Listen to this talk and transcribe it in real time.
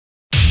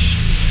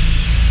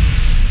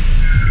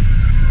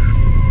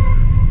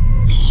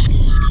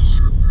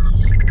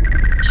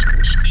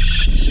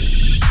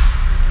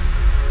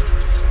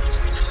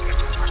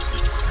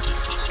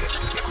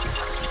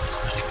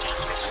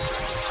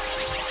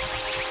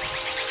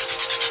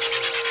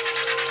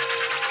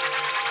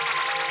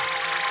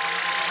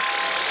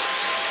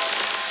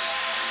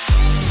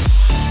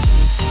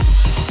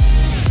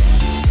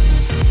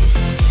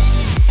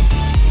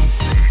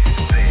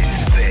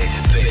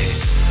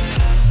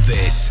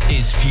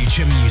is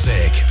Future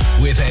Music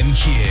with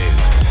MQ.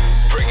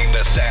 Bringing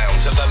the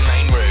sounds of the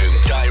main room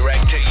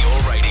direct to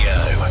your radio.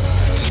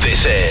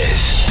 This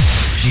is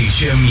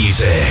Future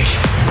Music.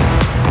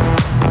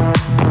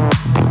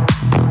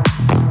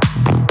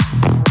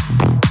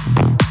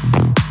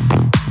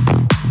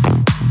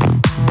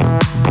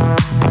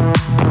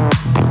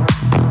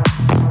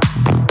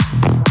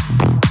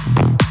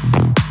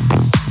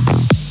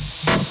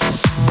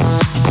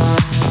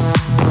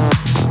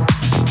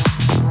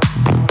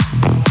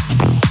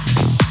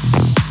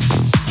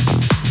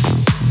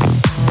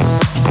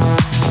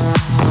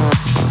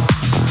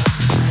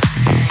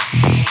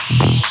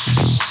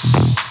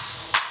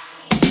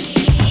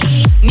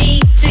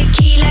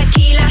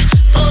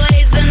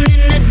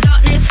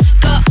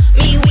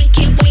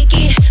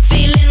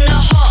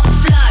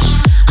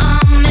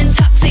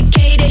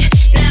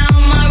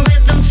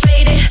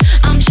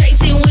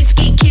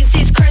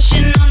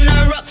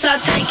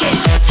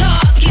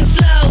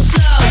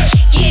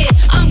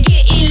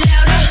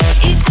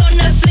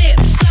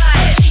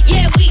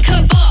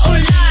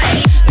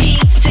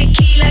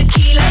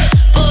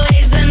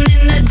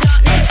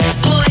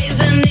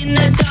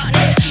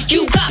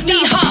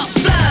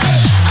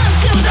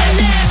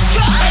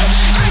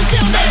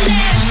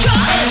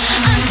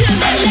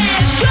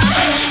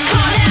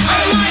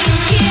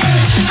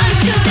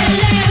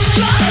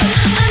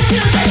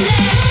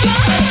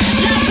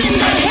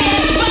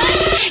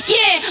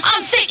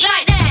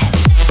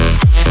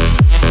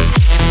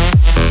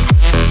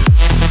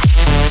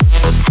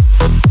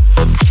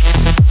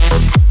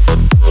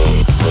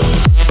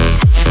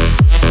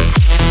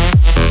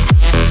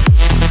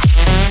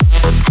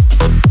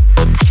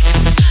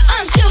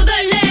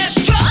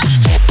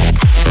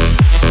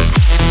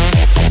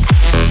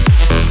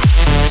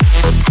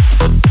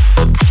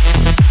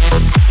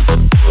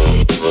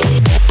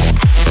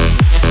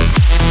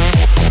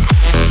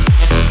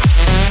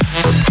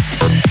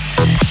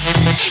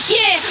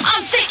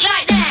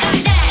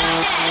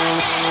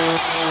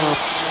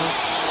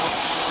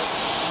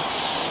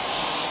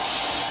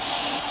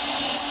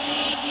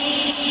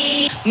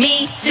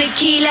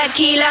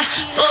 Tequila,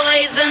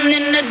 poison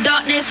in the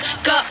darkness,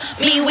 got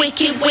me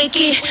wicked,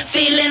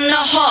 feeling a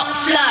hot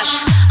flush.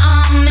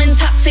 I'm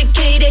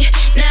intoxicated,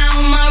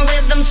 now my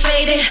rhythm's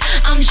faded.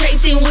 I'm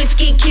chasing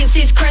whiskey,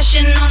 kisses,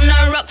 crashing on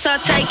the rocks, I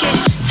take it.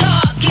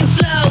 Talking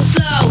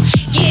slow,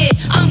 yeah,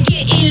 I'm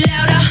getting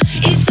louder.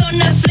 It's on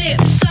the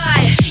flip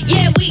side,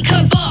 yeah, we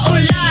could bottle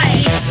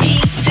light. Me,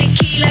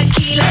 tequila,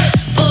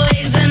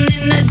 poison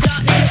in the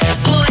darkness,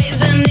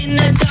 poison in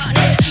the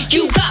darkness.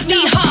 You got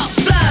me hot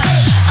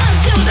flush.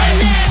 Until the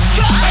last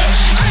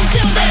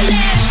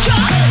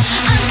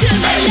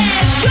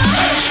drop,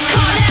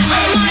 call it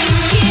on my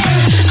skin.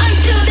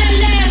 Until the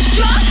last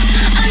drop,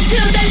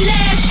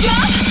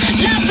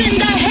 love in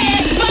the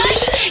head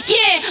rush.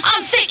 Yeah,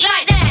 I'm sick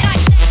like that.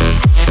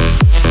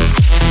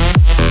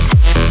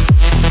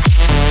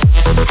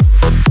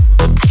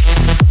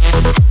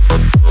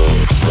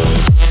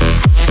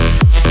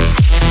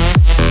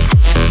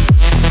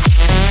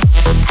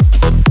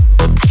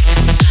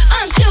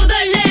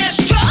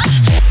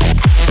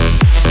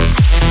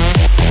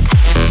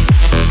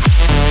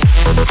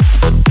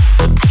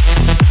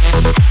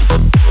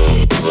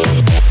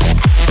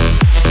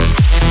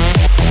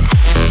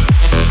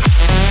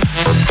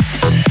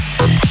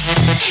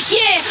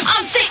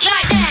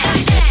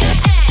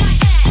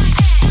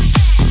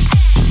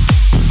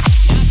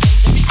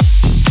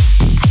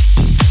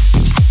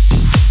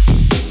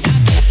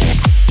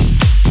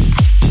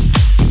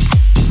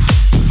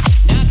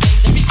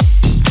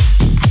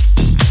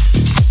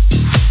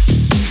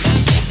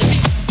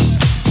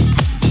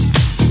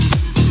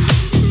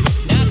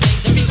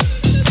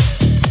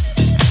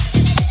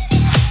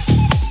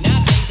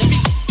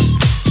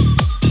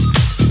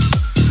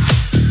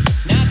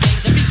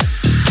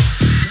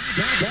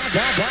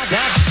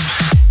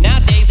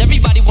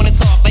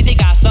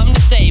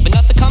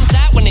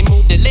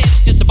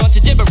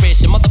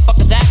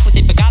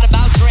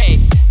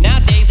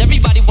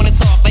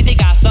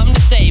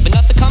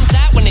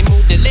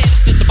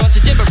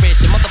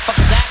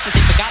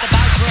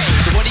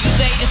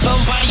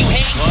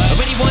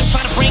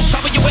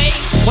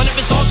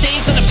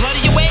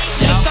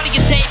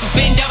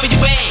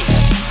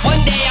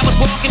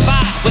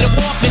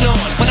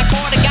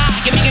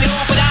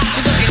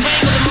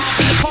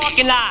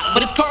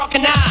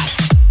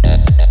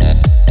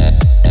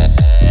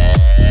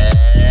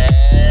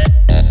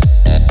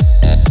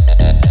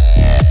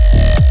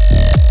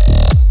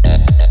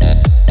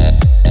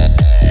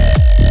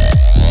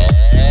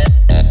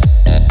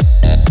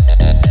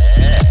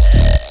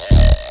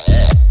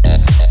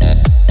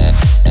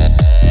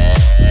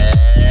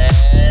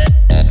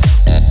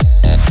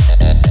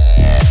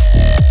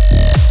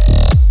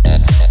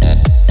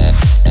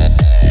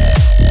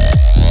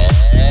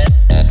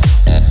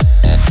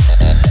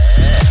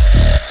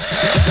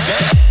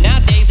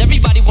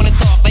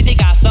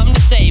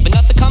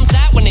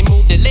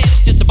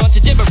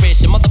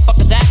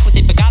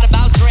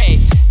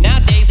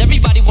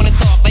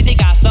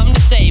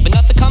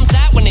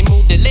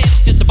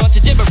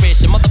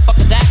 gibberish, and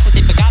motherfuckers act what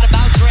they forgot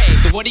about Dre.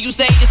 So what do you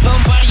say to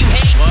somebody you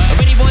hate? What?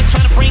 Or anyone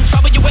trying to bring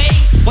trouble your way?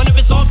 One of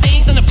his off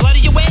things in the blood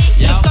of your way?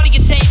 Just study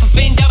your tape of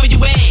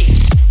NWA.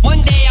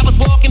 One day I was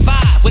walking by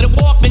with a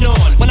Walkman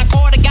on when I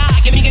caught a guy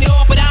giving me an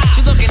awkward eye.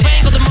 She looking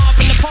strangled him up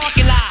in the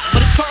parking lot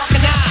with his cork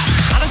and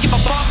eye. I don't give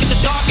a fuck if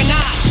it's dark or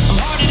not. I'm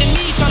harder than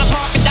me trying to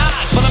park and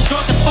dodge when I'm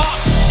drunk as fuck.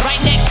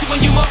 Right next to a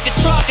humongous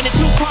truck in a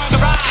two-car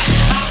garage.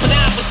 Hopping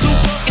out with two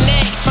broken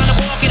legs trying to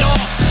walk it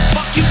off.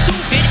 Fuck you too,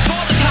 bitch,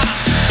 call the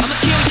cops. I'ma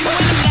kill you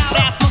and them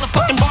loud-ass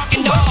motherfucking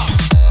barking dogs.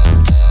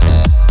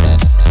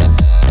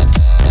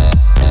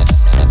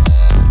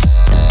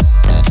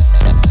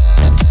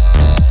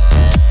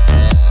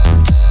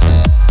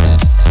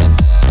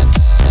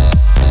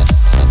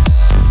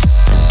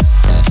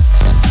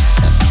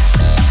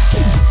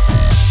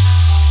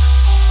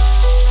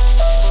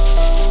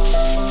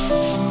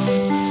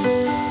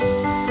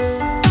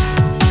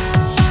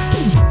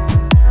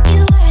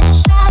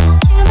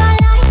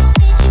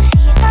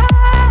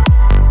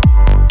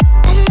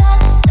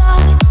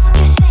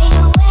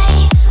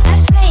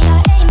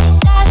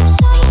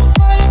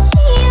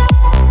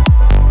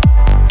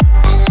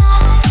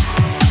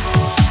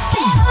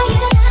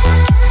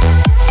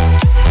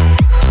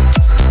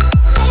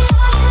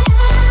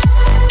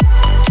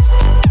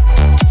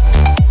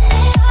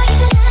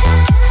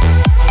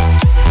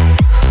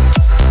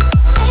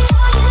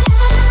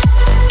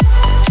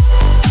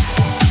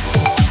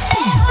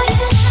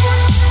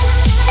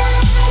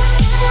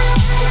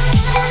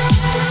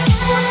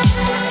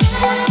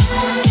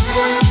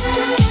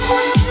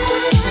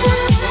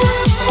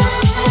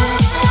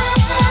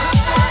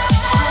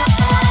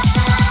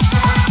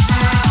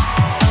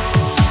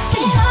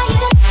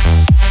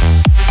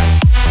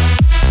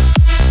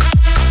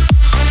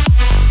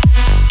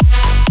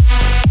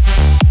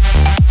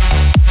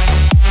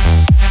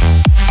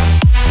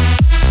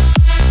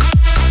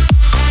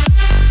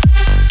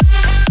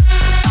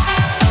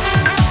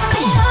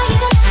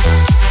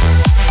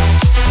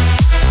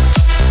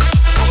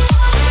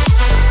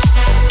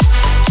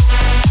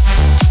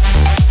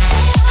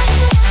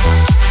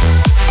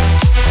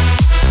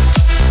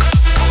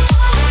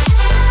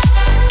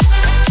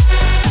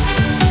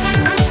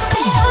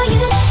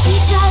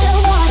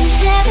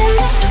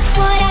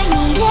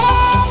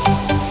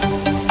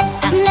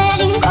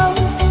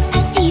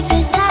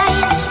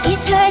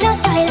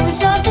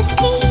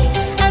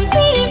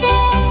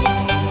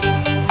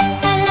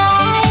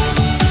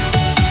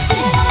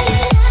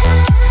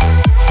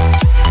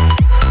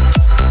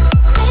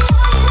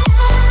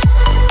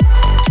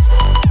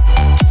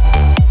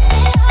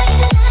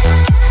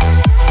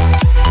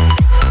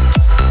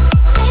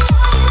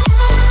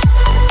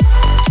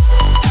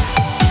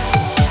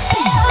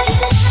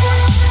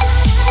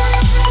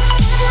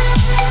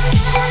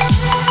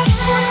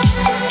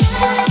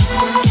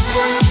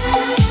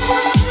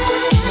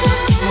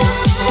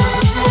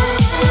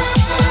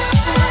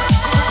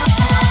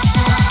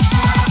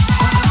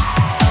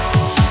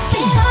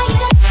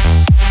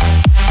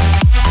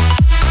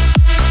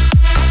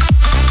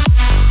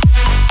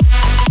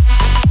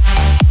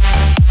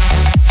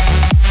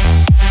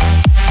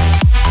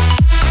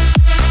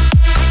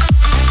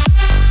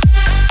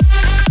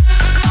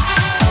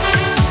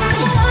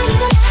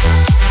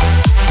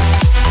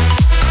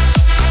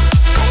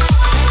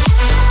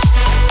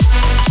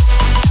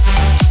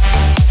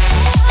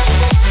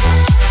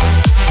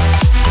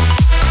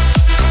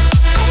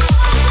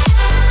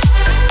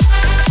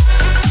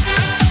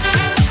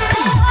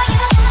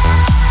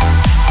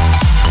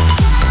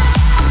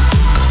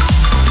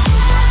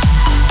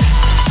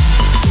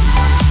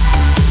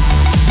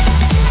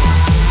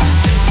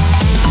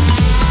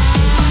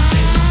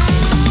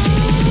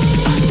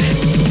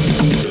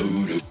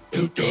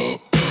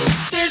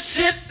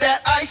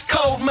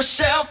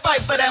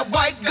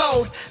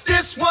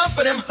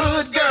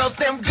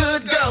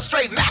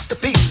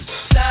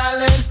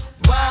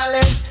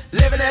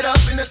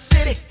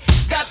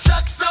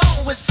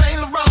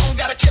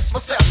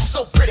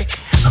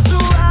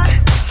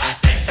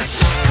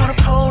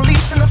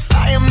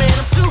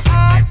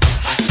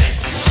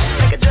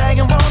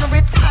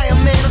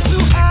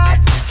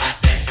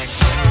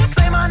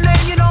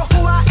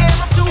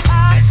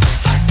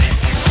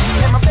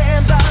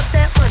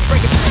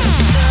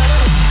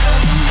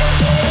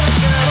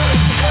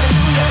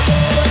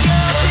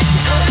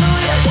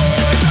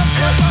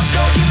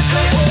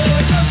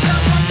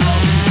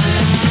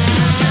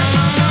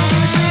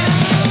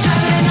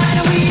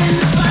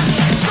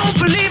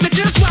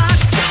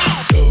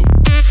 Go.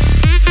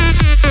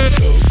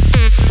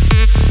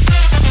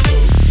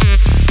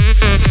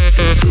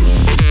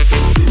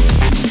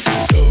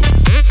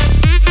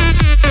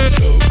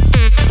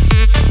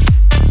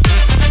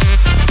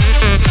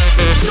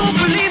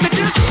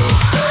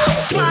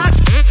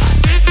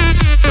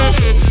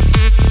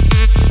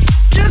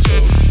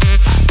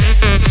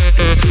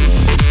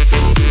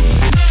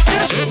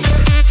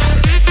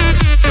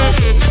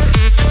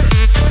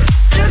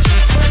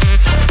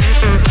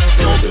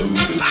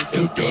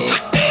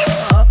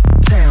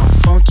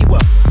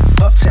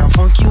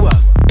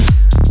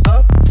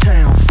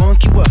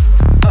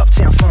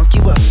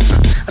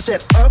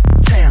 said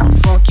uptown,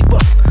 funk you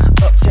up.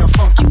 Uptown,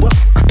 funk you up.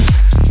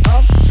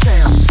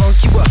 Uptown, funk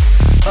you up.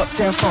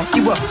 Uptown, funk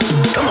you up.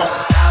 Come on.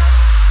 Stop.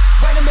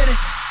 Wait a minute.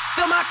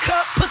 Fill my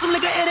cup, put some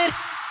nigga in it.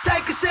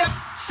 Take a sip,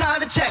 sign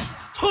the check.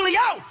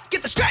 Julio,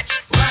 get the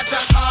stretch. Right to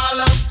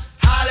Harlem,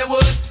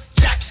 Hollywood,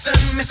 Jackson,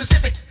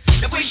 Mississippi.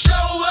 If we show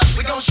up,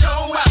 we gon'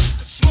 show out.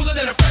 Smoother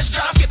than a fresh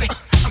drop skipping.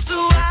 I'm too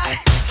hot.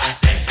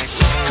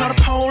 Call the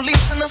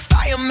police and the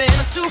fireman.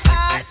 I'm too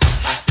hot.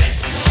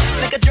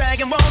 Like a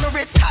dragon, wanna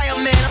retire,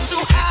 man. I'm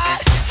too hot.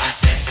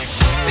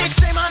 Bitch,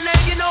 say my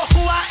name, you know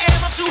who I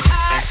am. I'm too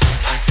hot.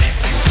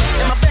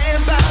 And my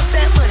band bought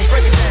that money.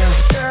 Break it down.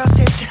 Girls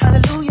hit you,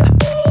 hallelujah.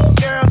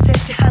 Girls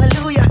hit you,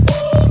 hallelujah.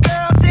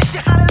 Girls hit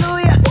you,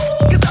 hallelujah.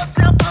 Cause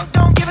Uptown Funk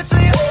don't give it to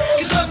you.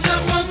 Cause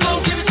Uptown Funk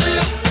don't give it to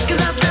you.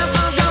 Cause Uptown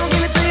Funk don't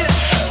give it to you.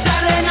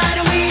 Saturday night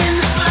and we in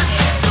the spot.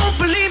 Don't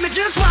believe me,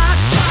 just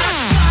watch.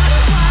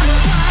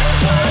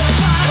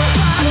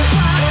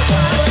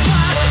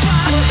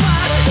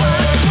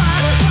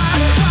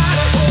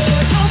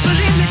 Don't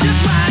believe me,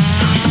 just watch.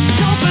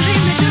 Don't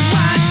believe me, just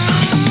watch.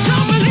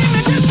 Don't believe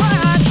me, just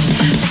watch.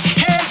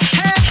 Hey,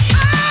 hey,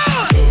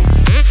 oh!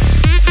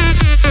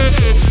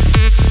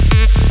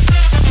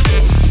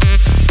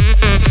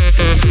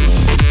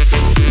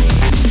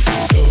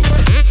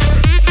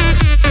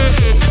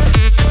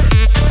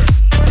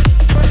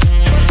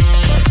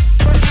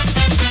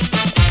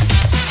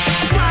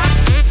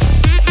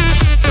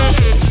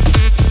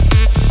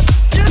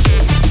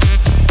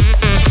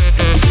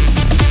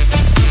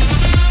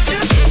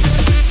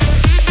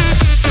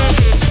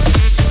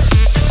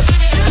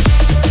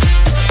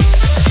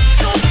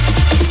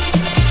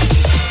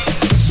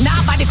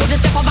 Nobody could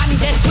step up and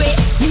test way.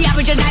 We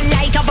original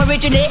like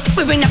originate.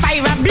 We bring the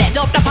fire and blaze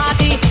up the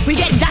party. We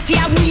get dirty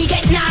and we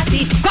get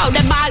naughty. Crowd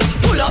them all,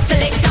 pull up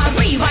selector,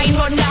 rewind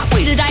run that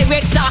with the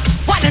director.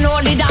 One and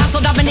only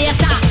dancer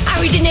dominator,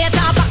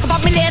 originator, back up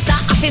on me later.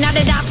 Acting at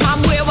the dance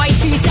man, wear white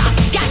feeter.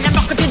 Got them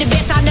rocker to the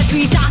bass and the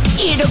tweeter.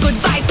 Hear the good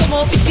vibes come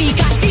up the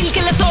speaker. Still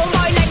kill a soul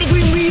boy like the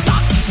Green Reaper.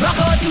 Rock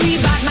out to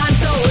we Batman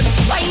soul.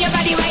 Wind your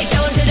body right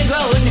down to the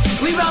ground.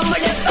 We run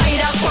with the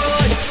fight up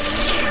road.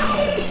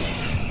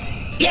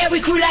 Yeah, we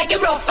crew like a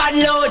rough and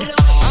load.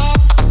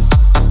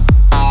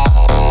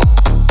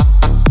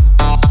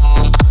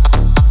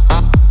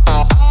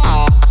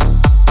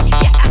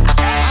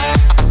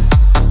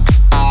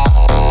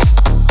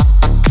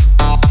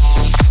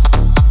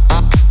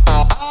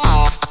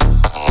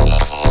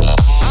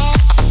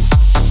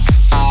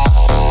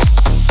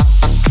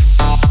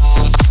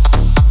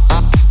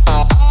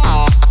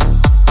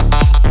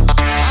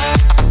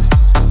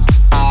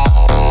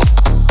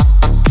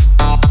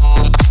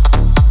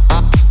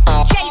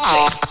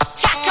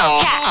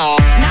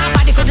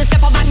 Nobody could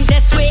step up and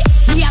test way.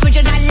 We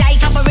original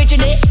like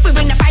originate. We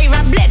bring the fire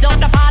and blaze up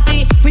the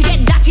party. We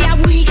get dirty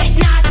and we get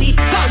naughty.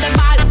 Crowd them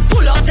all,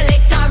 pull up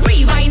selector,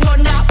 rewind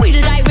run that with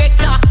the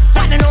director.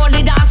 One and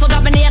only dancer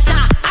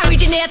dominator,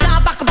 originator,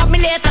 back up on me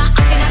later.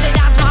 Acting at the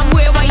dance man,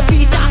 wear white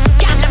feeter.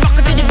 Got them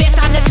rocker to the bass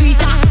and the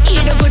tweeter.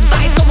 Hear the good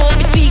vibes come up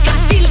the speaker.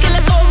 Still kill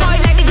a soul boy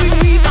like the Green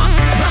Reaper.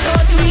 Rock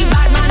out to we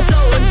Batman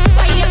zone.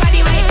 Wind your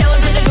body right down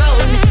to the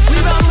ground. We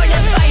run with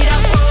the fight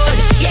up road.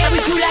 Yeah, we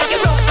crew like a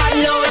rough and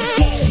load.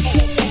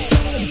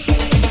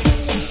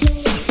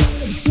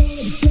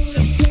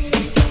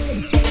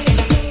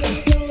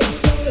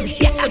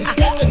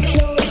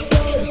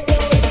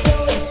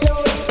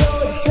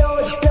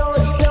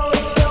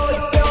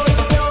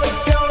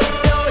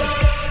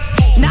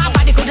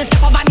 Nobody could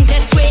step up and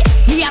test way.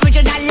 We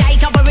original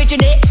like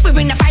originate. We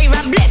bring the fire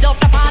and blaze up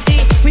the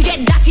party. We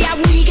get dirty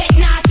and we get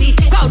naughty.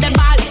 Crowd them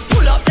all,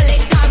 pull up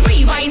selector,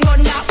 rewind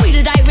run that with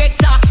the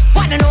director.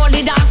 One and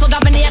only dancer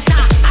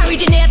dominator,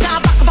 originator,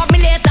 back up on me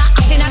later.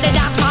 Acting at the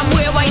dance man,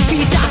 wear white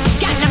feeter.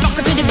 Got them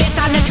rocker to the bass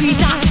and the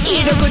tweeter.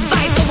 Hear the good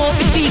vibes come up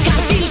the speaker.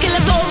 Still kill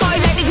a soul boy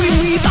like the Green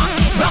Reaper.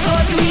 Rock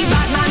out to we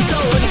Batman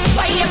zone.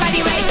 Wind your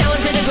body right down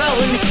to the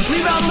ground. We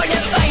run with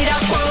the fight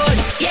up road.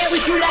 Yeah,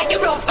 we crew like a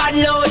rough and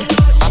load.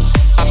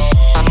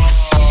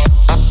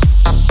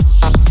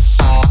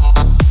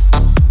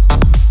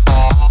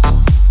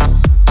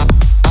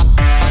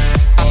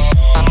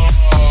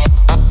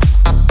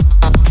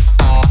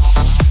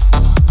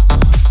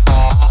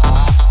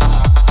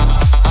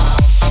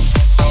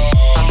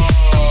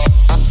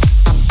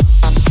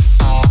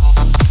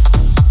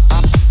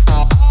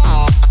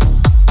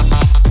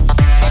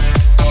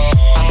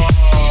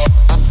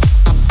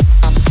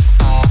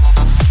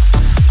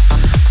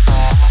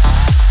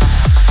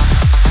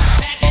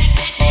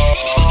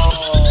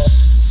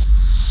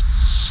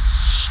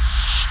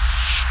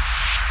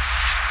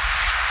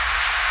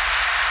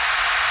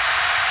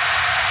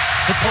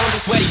 His palms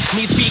are sweaty,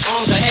 knees weak,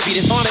 arms are heavy.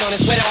 There's vomit on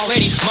his sweater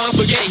already. Mom's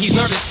spaghetti, he's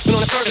nervous. But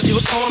on the surface, he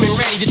looks calm and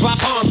ready to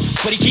drop bombs.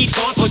 But he keeps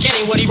on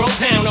forgetting what he wrote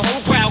down. The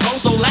whole crowd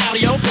goes so loud,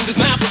 he opens his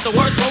mouth, but the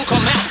words won't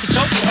come out. He's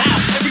choking how?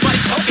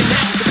 Everybody's choking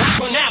now. The clock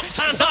run out,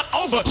 time's up,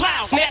 over,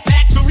 loud. Snap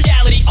back to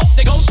reality. Oh,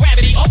 there goes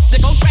gravity. Oh,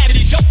 there goes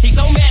gravity. Joke. He's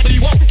so mad, but he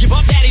won't give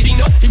up. Daddies, he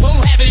know he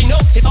won't have it. He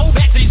knows his whole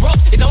back to these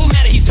ropes. It don't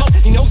matter, he's dope.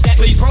 He knows that,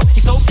 but he's broke.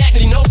 He's so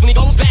stagnant, he knows when he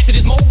goes back to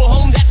this mobile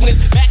home. That's when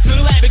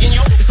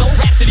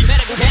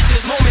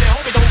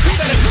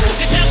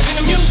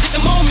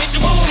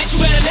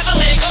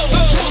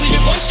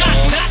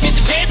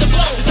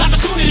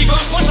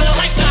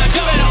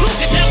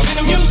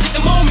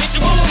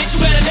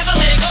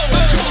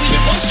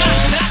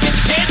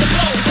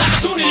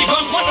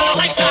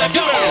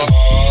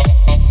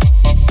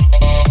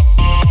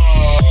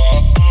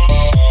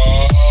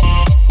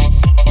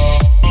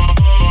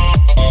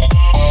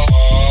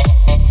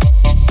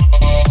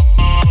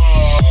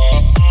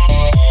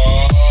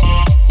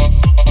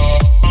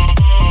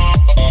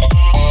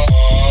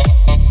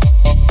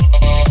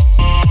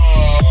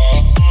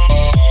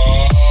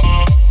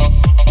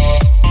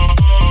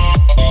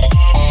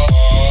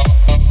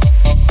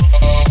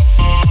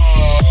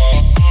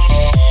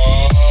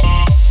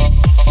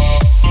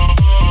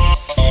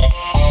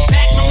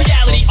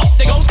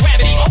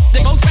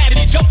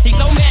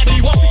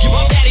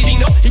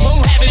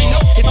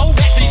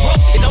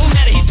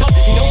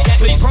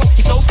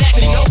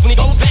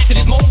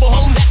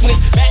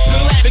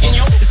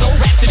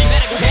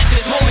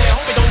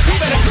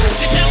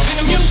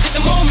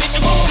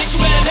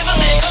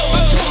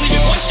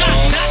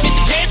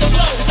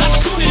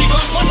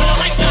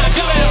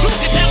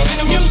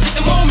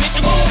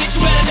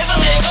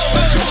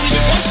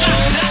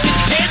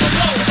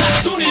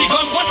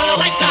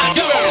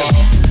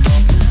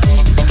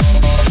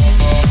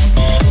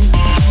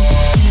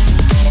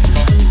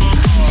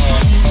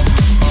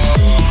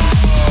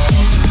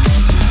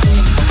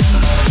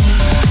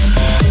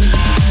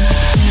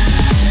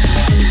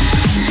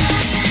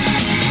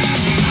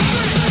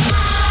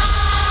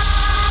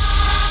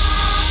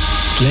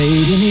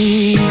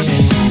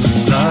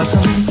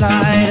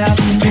inside.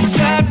 I've been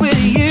sad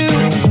with you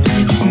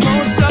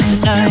most of the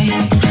night,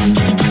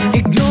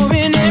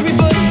 ignoring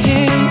everybody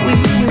here. We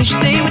wish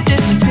they would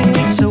disappear,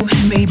 so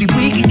maybe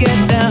we could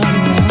get down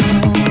now.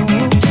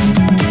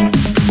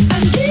 I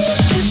need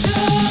you,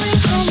 darling,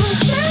 come on,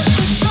 set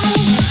the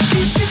tone.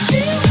 If you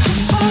feel the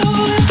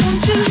falling,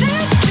 won't you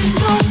let me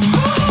know?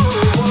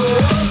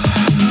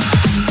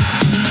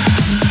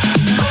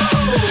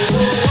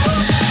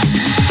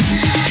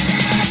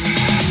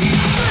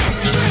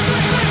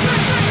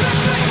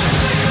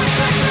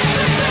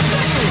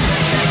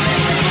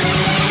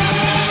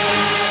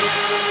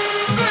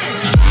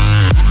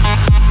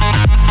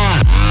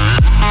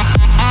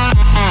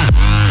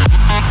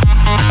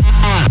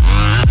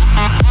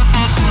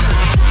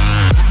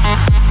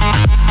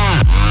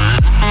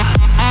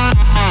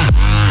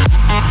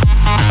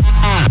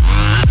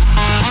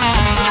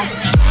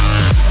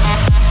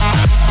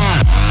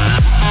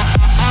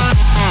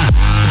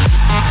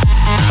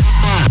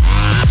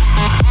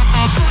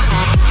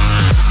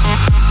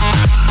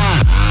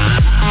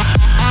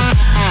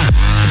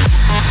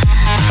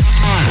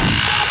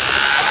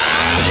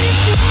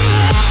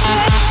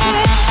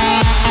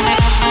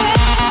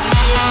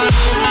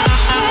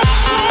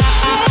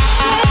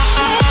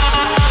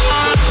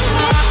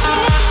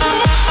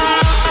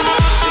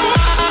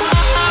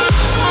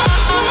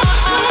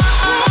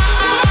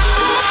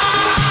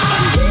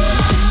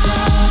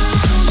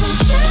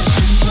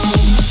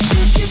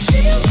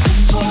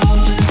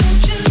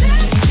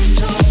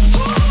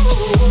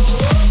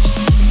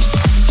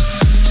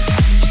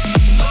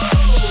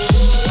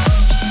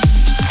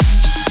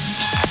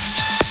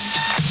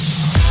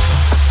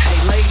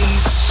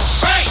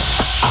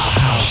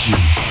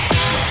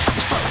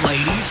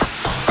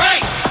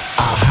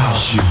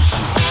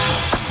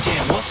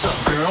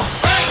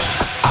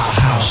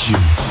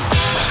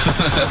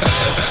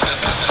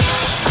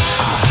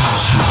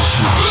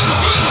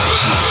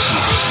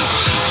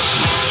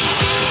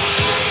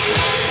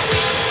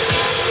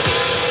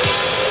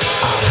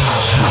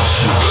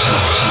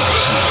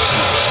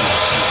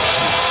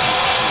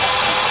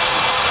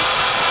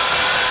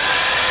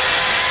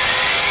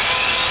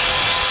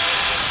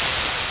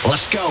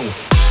 Let's go.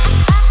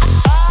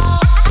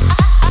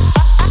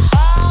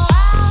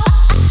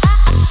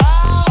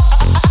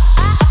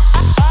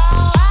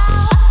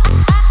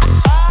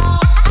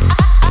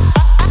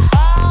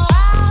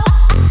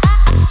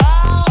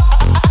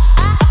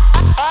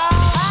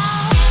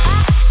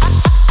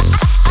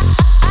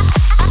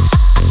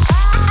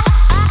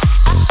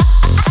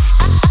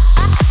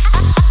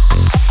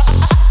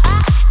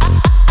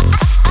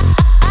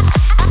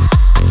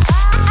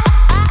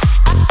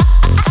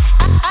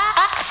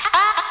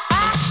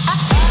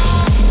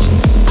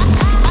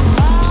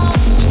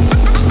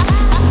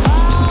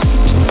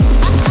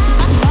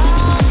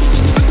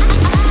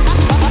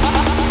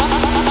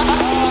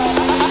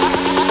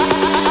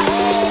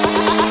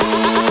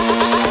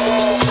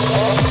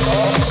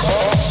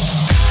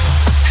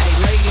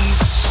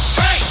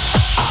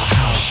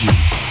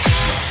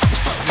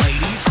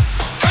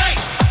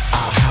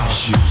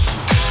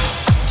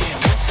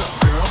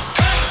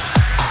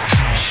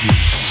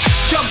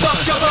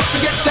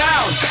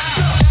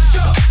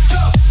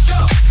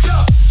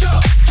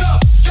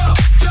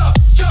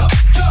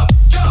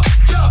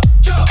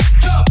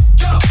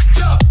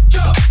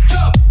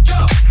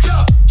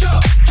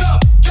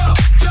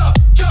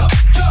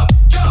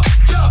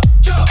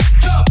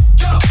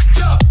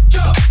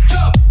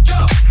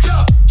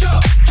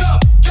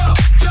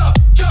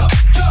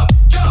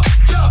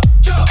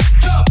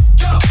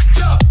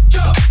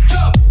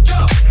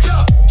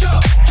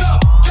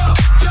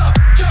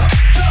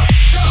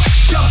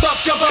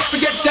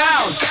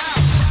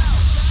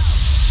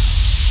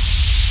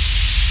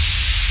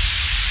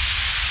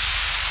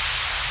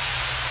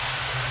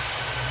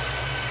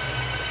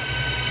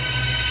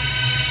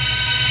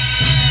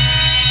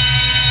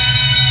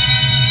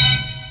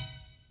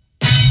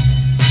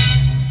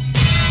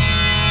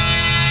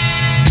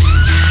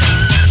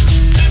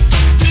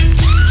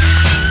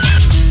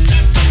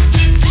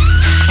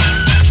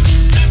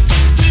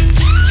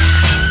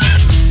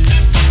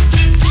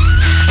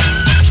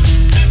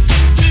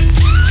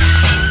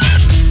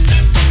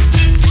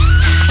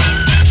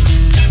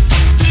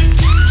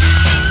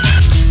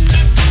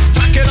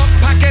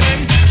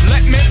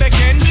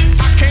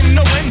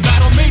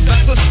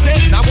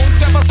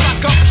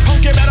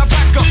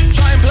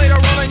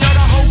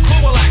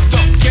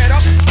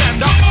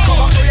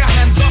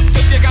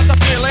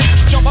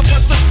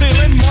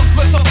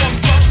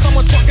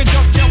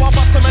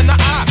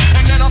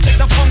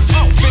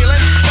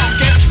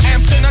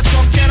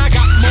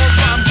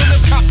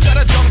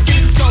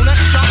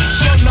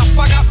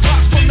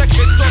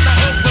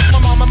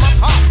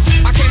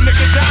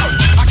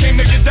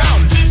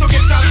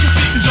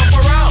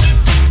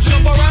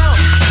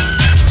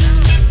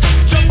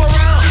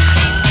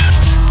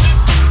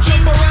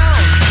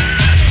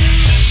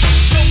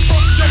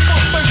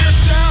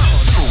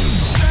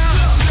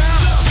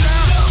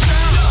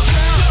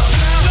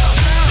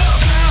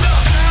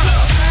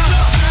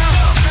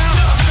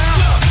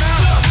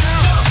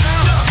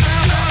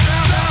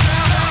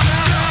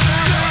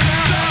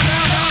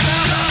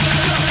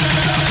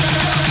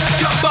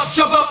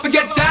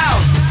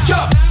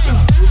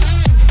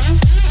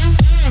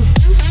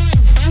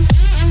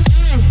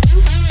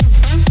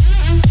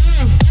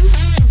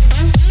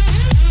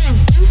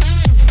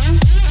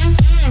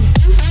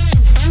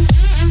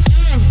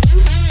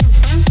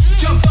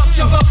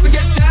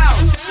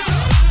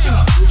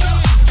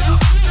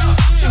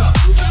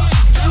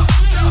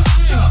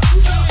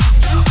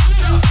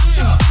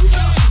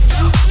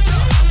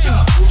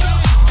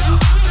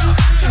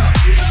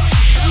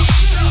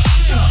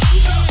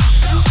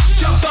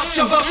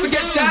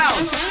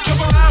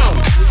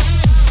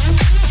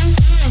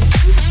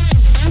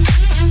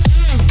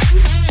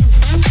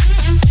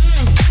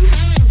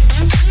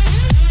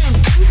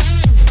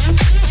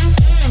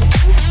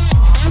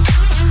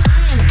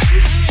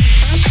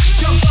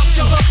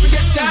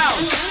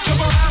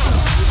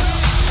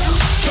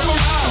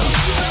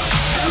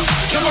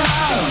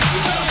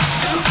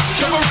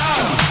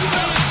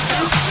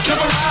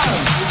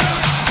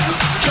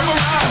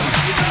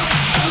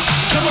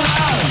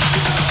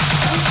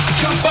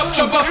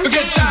 jump up and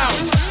get down.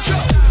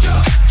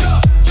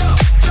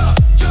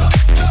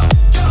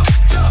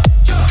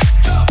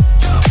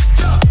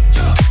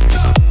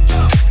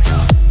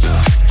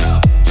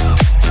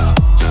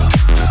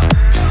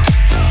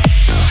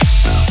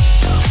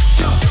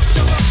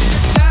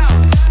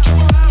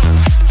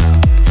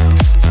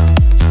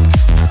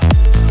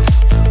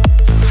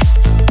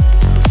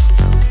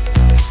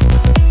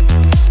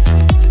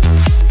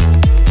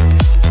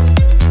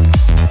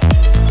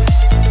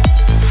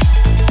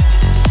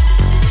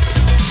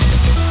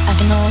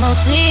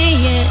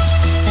 See it,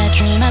 that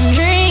dream I'm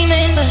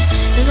dreaming, but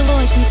there's a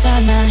voice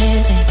inside my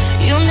head saying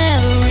you'll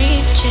never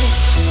reach it.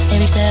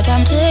 Every step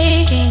I'm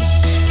taking,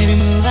 every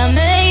move I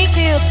make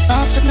feels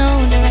lost with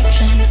no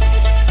direction.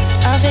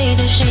 Our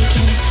faith is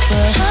shaking,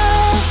 but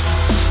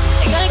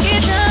I gotta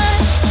keep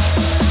trying.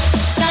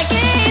 Gotta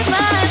keep my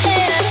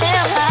head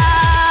held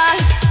high.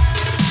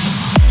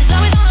 There's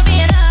always gonna be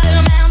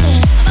another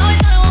mountain. I'm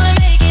always gonna wanna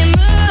make it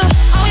move.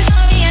 Always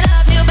gonna be an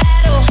uphill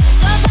battle.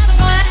 Sometimes I'm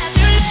gonna have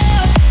to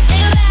lose.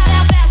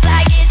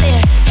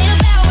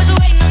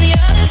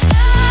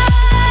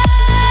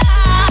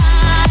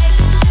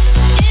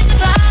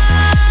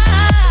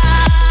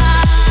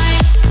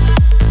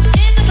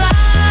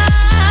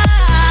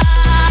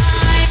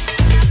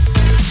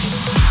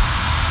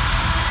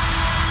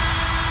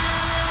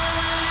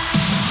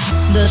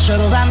 The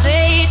struggles I'm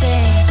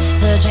facing,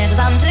 the chances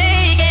I'm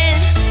taking,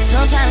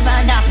 sometimes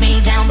might knock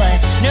me down, but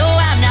no,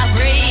 I'm not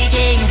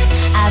breaking.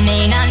 I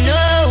may not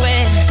know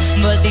it,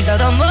 but these are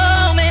the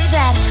moments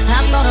that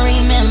I'm gonna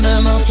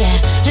remember most, yeah.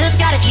 Just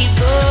gotta keep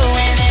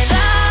going and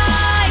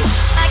I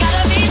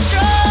gotta be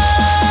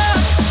strong.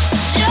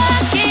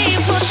 Just keep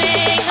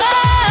pushing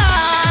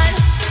on.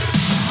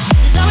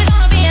 There's always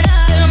gonna be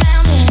another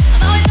mountain.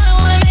 I'm always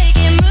gonna wanna make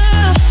it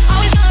move.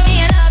 Always gonna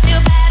be an uphill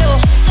battle.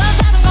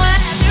 Sometimes I'm gonna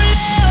have to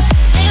lose.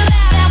 Ain't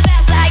about how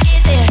fast I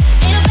get there.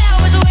 Ain't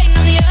about what's waiting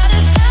on the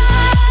other side.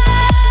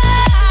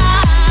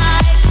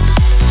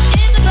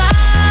 It's a climb.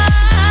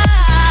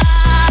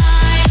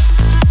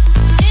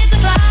 It's a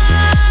climb.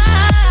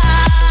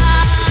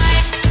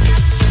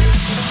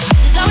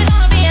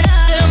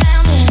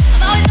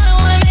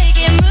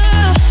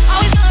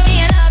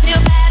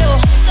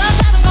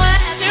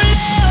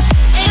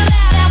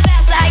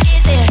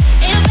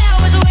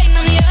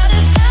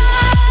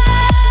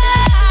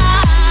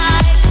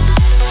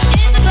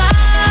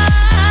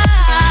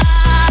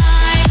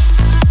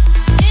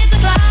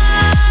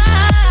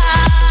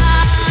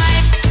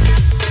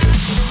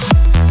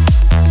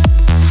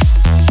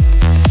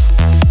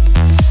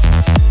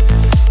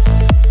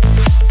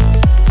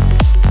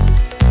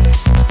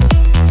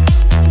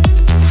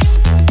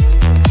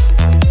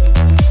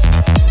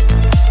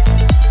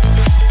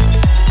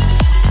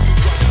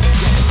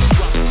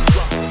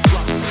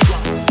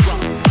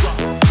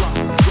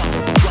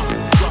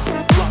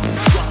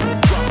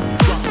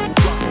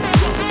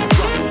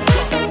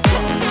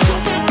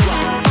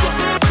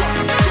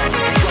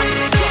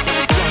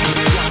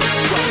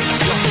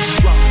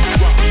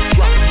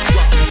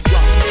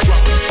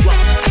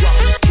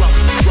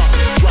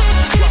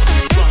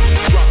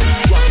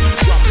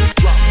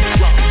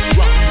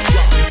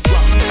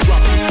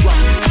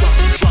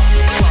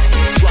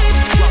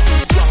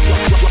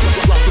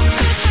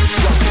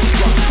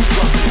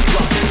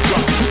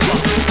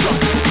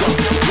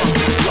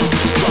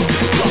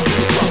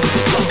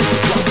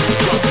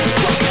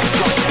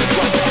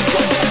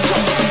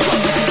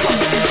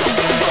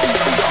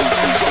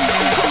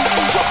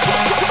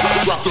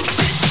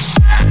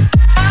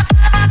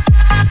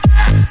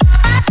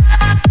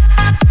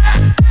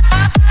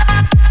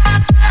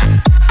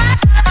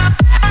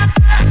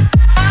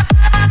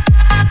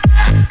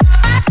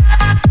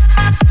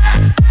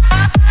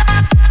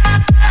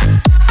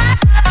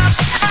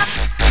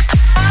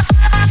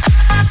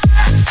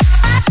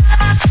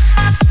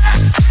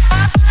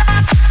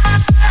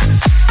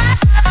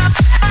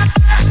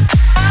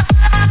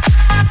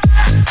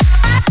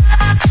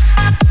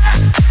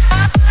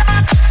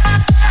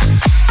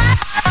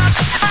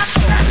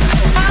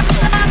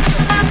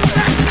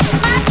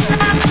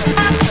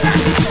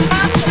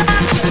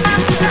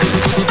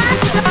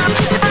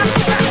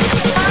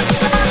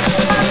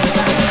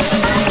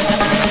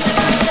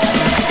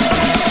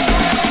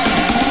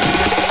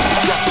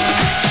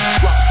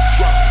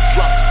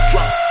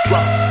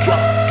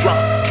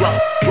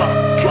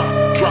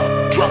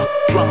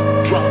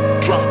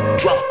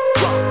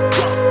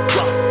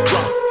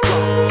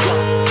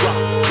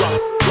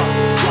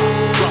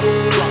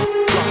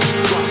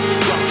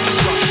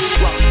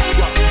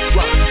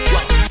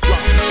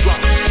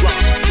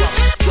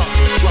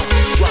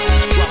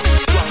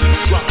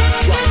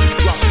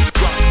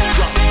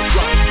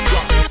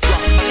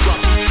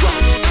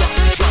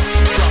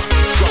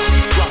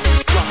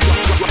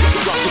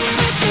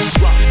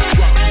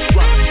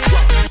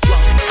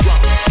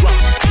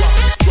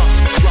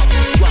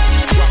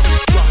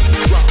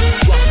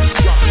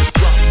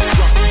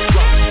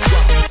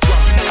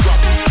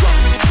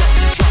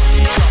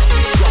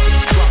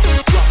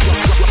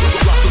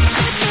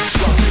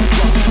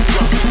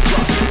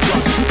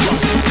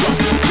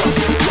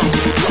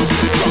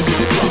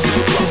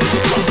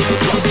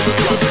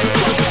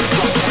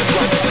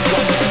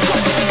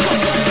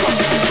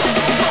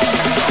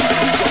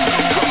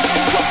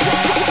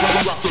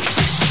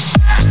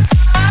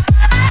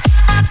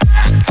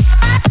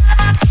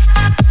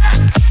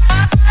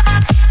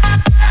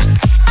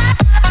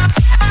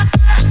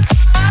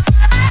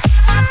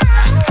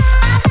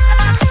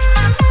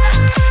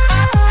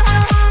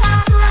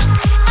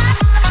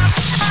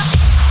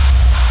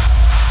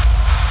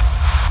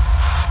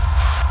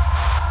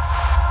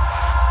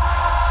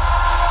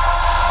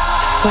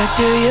 What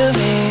do you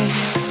mean?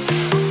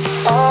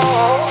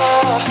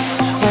 Oh,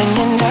 when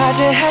you nod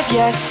your head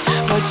yes,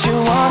 but you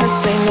wanna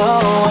say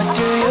no. What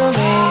do you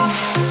mean?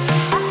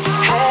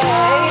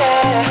 Hey,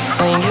 yeah,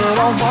 when you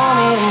don't want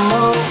me to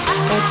move,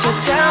 but you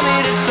tell me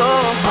to go.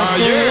 What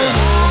do you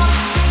mean?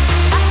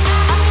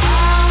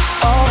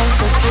 Oh,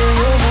 what do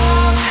you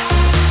mean?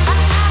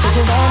 Says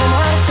you're running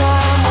out of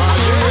time. What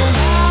do you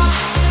mean?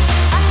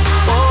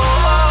 Oh,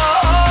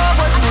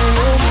 what do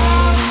you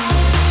mean?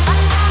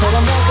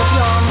 Better make up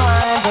your mind.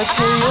 What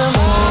do you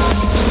mean?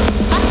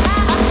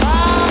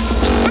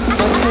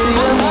 What do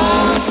you mean?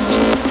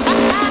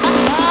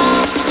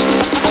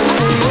 What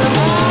do you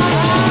mean?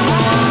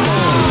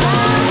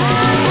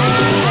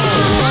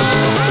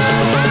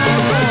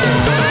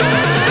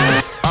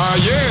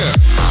 Yeah.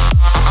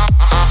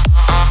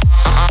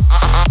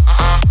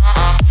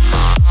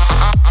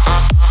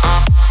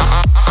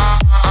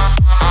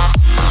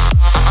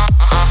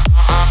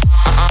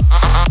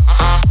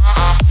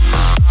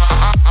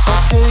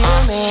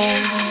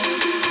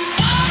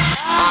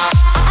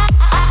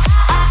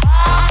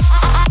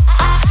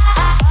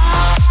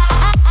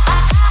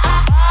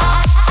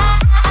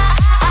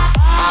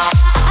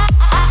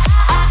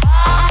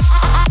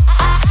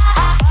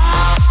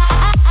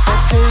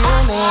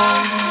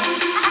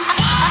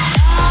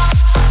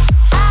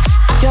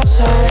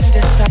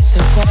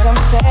 What I'm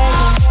saying,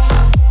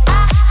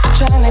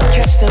 trying to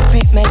catch the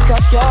beat, make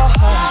up your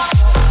heart.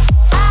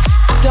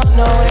 Don't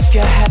know if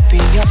you're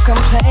happy or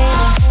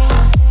complaining.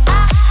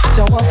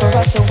 Don't want for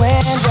us to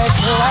win, where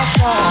do I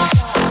start?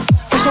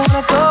 First you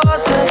wanna go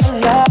to the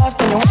left,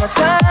 then you wanna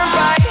turn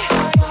right.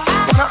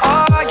 Wanna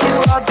argue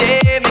all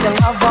day, making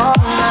love all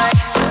night.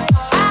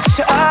 First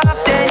you're up,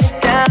 then you're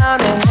down,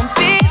 and in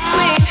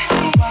between.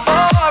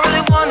 Oh, I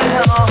really wanna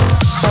know,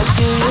 what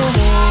do you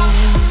mean?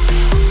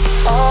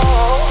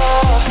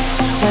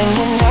 When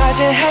you nod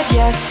your head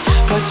yes,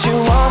 but you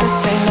wanna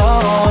say no.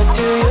 What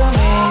do you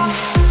mean?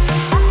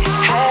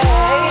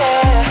 Hey,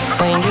 yeah,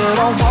 when you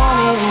don't want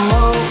me to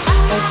move,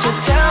 but you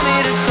tell me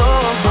to go.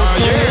 What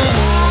do you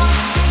mean?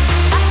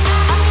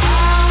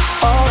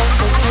 Oh,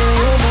 what do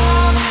you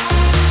mean?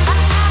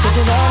 Says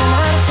you're running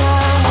out of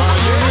time. What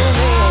do you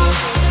mean?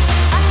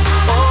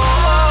 Oh,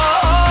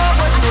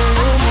 what do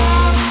you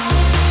mean?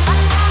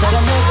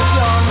 Better make up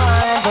your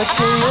mind. What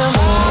do you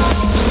mean?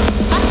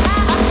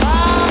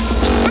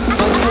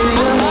 What do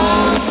you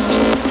mean?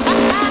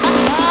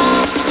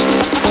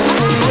 What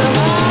do you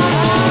mean?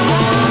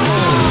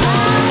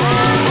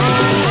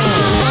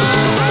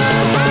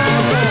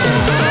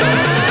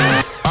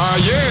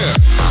 Yeah.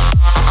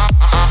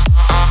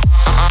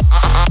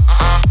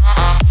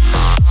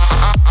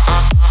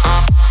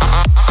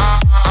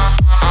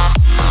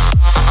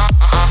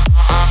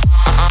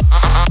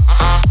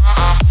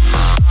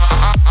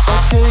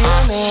 What do you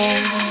mean?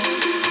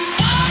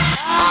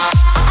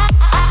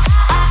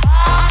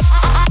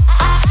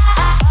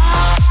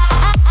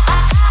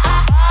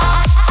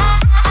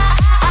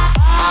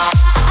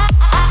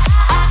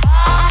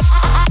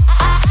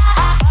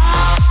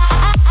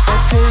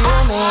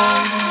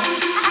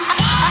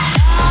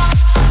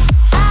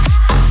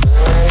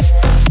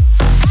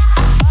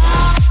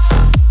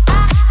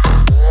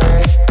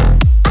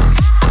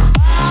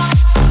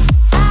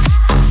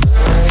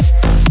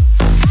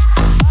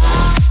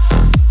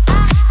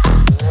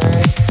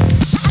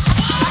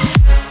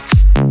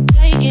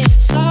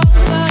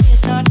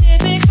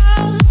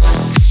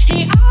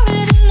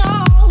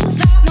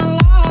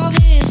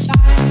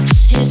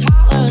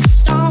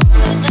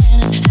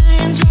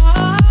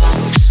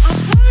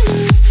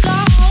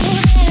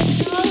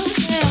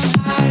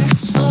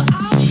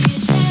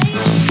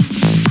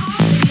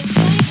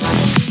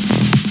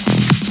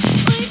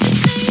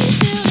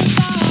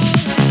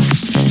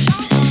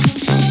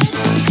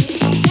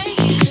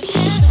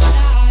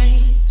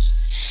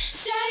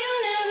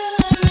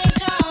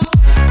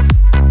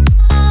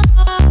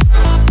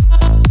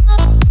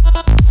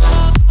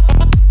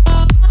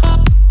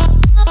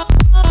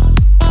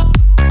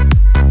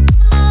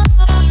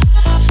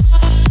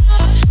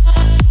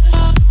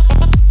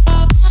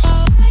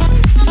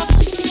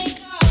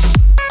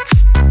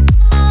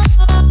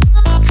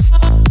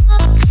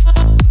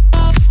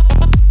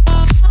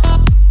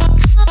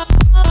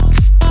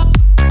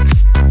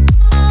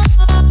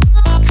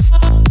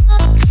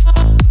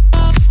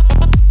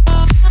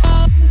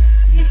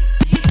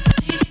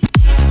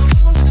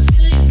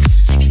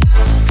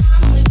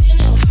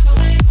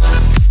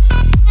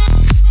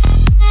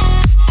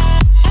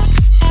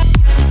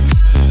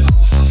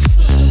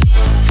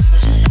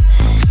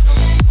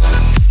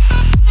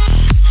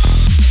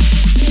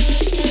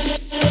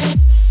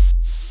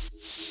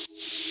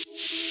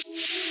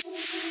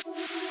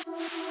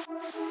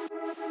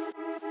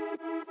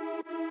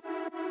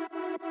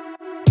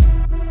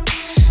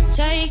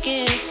 Take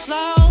it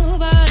slow,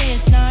 but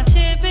it's not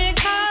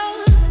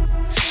typical.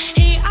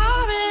 He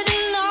already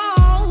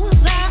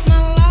knows that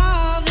my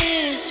love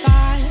is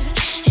fire.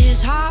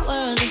 His heart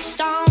was a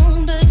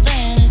stone, but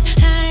then his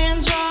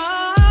hands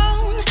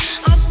rolled.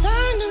 I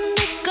turned him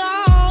to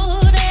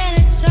gold and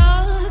it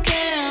took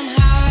him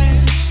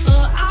higher.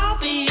 But I'll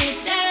be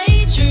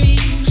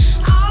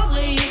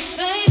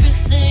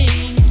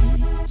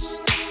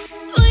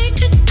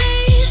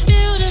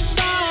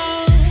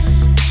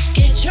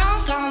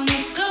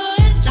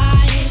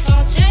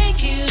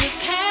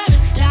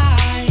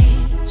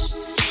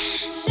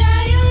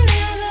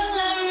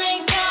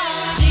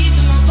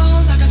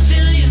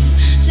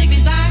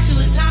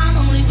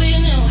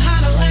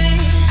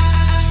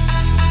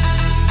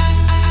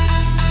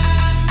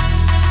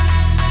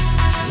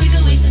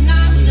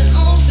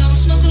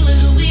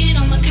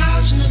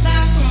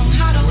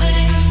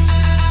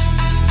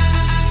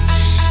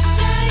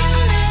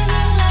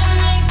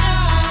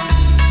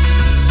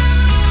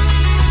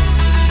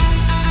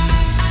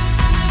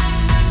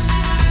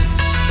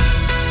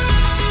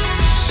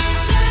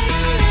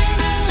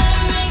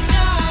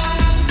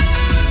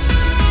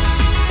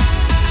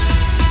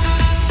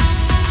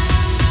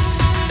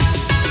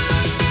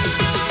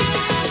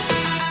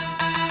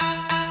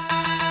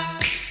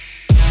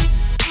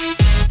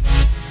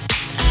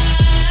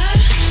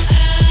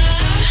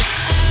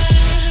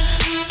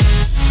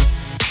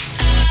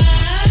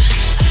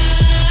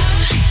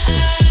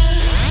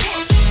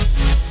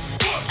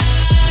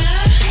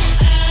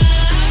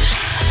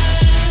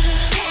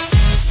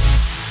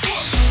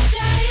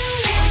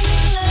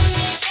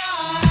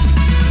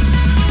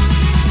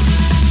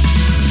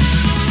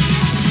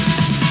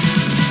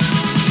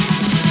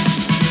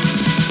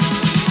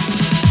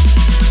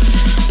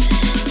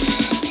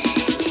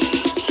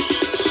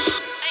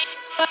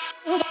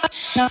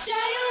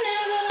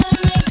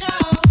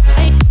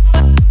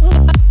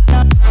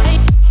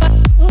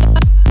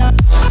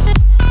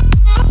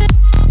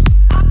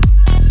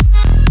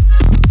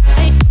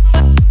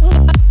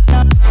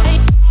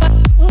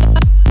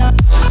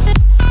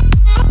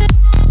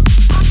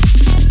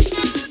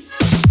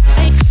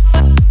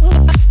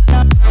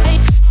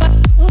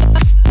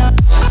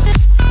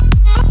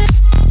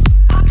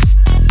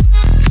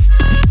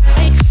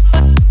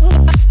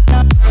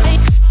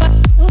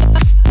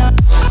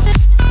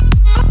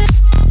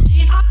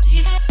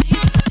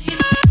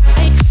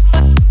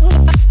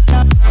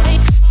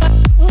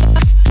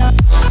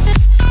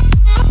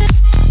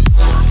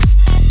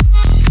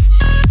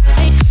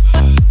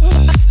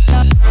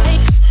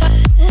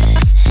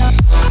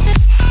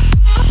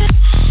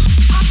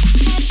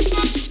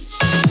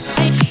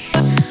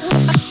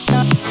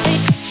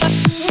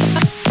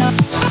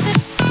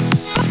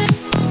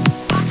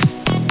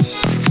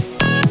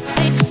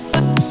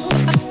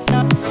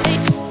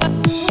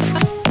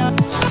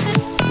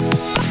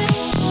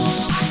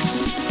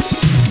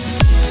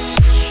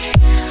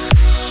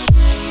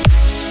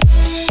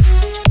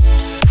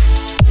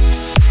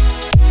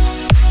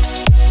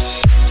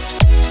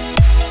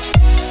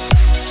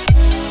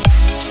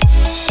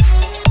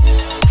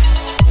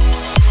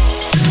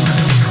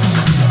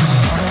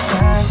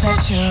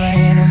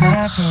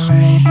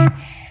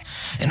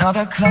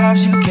all the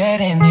clubs you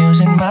get in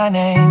using my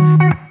name.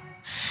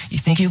 You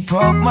think you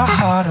broke my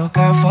heart, oh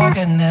girl, for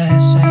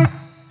goodness sake.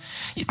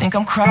 You think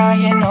I'm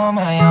crying on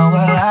my own,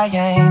 well I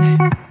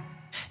ain't.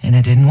 And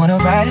I didn't wanna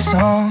write a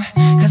song,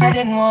 cause I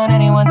didn't want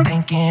anyone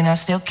thinking I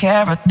still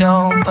care or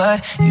don't. But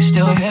you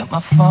still hit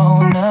my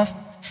phone up,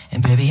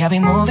 and baby I'll be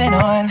moving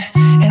on.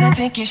 And I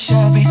think it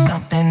should be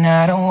something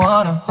I don't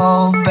wanna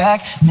hold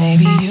back.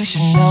 Maybe you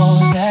should know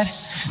that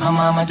my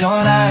mama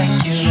don't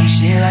like you and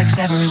she likes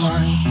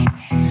everyone.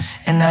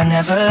 And I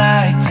never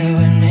like to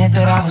admit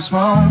that I was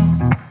wrong.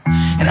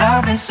 And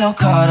I've been so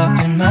caught up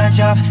in my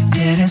job,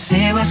 didn't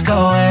see what's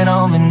going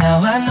on. But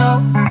now I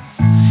know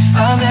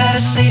I'm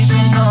better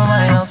sleeping on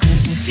my own.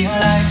 Cause if you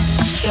like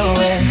the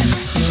way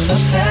you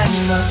look that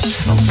much,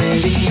 oh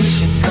baby you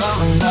should go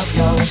and love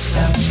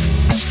yourself.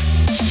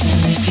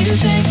 And if you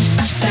think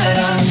that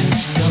I'm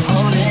still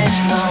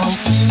holding on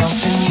to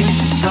something, you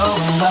should go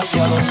and love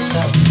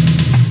yourself.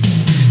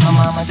 My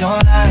mama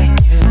don't like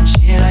you and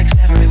she likes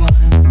everyone.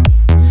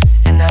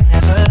 And I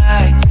never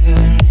like to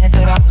admit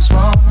that I was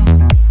wrong.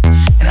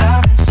 And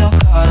I've been so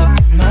caught up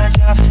in my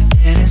job,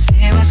 didn't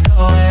see what's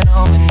going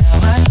on. But now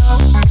I know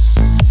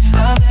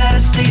I'm better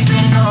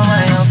sleeping on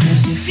my own.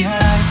 Cause if you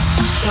like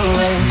the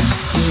way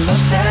you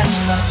look that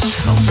much,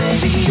 oh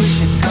baby you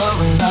should go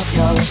and love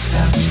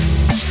yourself.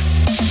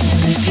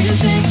 And if you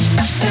think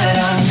that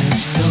I'm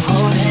still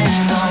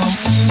holding on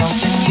to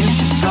something, you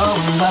should go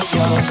and love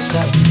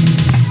yourself.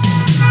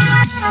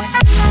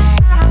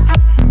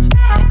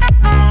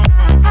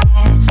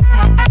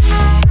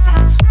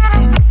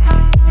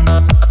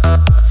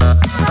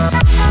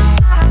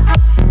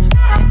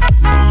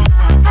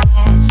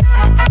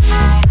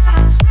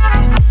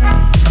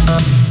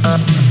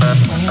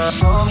 When you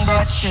told me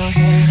that you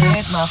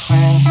hated my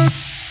friends,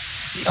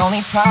 the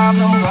only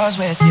problem was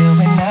with you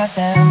and not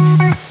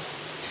them.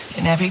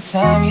 And every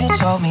time you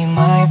told me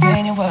my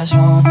opinion was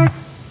wrong,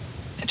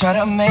 and tried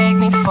to make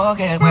me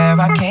forget where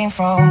I came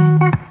from.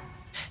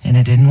 And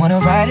I didn't wanna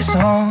write a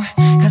song,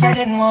 cause I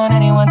didn't want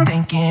anyone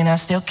thinking I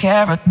still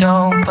care or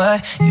don't.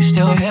 But you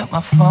still hit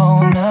my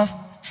phone up,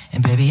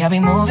 and baby I'll be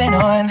moving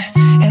on.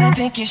 And I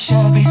think it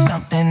should be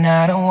something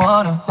I don't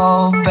wanna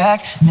hold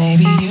back.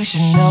 Maybe you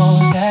should know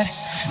that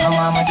my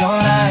mama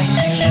don't like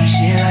you and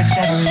she likes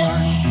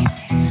everyone.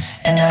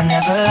 And I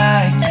never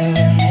like to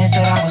admit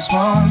that I was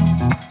wrong.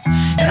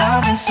 And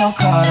I've been so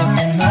caught up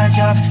in my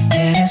job,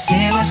 didn't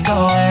see what's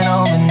going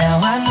on. But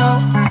now I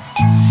know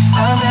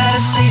I'm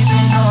better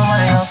sleeping on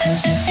my own.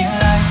 Cause if you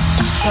like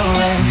the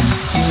way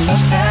you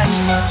look that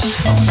much,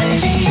 oh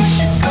baby you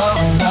should go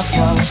and love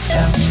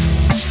yourself.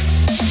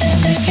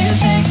 And if you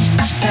think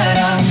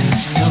that I'm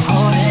still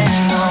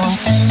holding on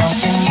to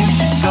something, you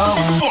should go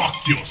and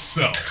fuck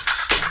yourself.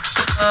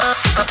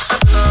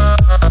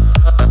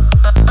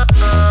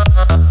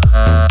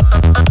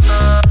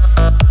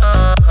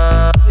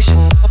 We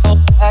should go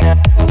back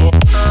again.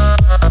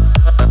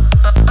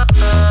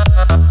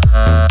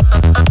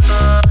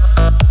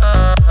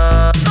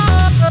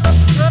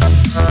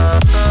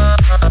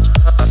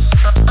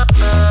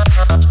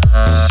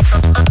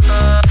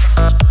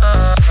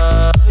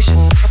 We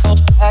should go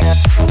back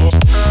again.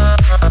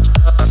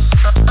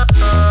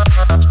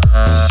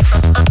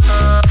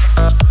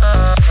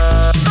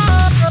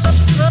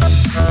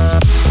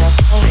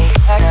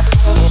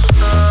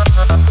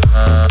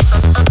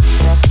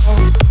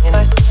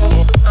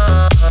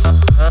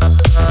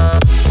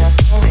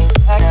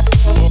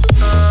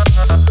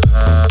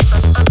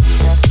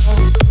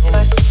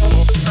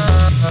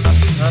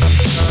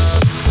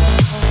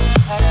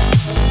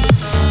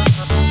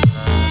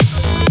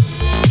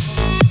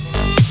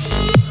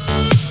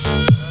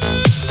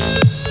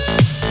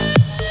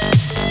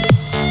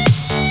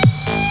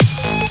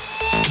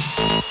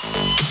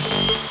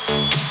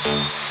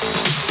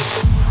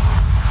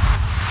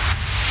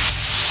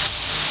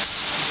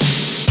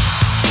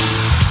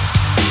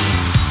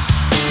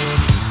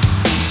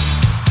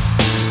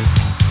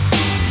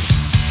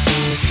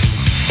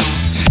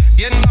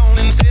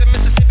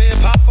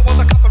 Papa was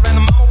a copper and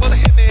the mama was a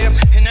hippie.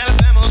 In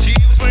Alabama, she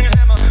would swing a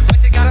hammer.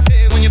 Price you gotta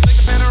pay when you break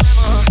a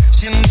panorama.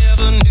 She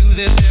never knew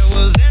that there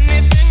was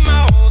anything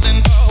more than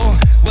gold.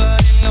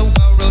 What in the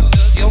world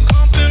does your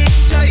company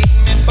take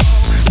me for?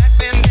 Black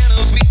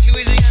bandana, sweet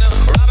Louisiana,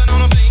 robbing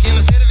on a bank in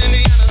the state of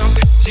Indiana.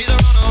 She's a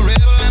runner,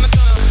 rebel and a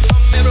stunner.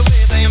 From every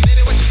way saying,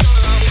 baby, what you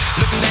gonna?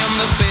 Looking down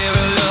the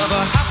barrel of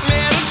a hot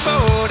metal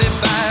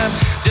 45.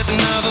 Just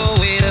another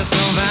way to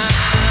survive.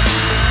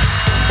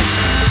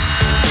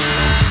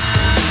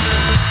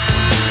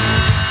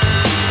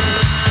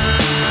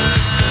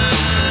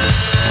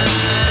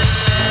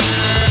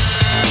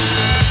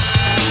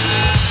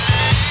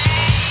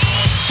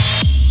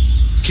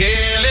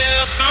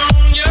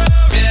 California,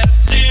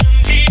 rest in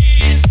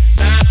peace.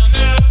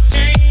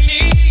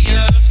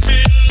 Simultaneous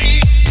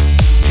release.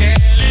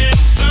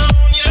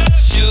 California,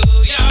 show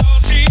your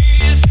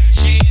teeth.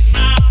 She's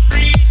my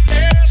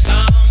priestess,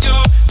 I'm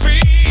your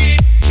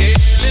priest.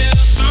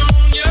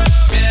 California,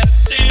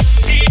 rest in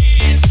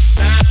peace.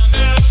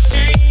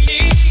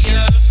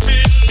 Simultaneous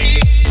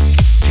release.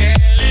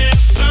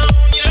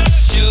 California,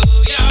 show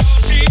your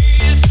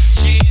teeth.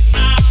 She's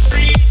my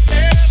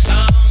priestess,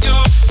 I'm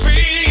your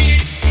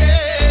priest.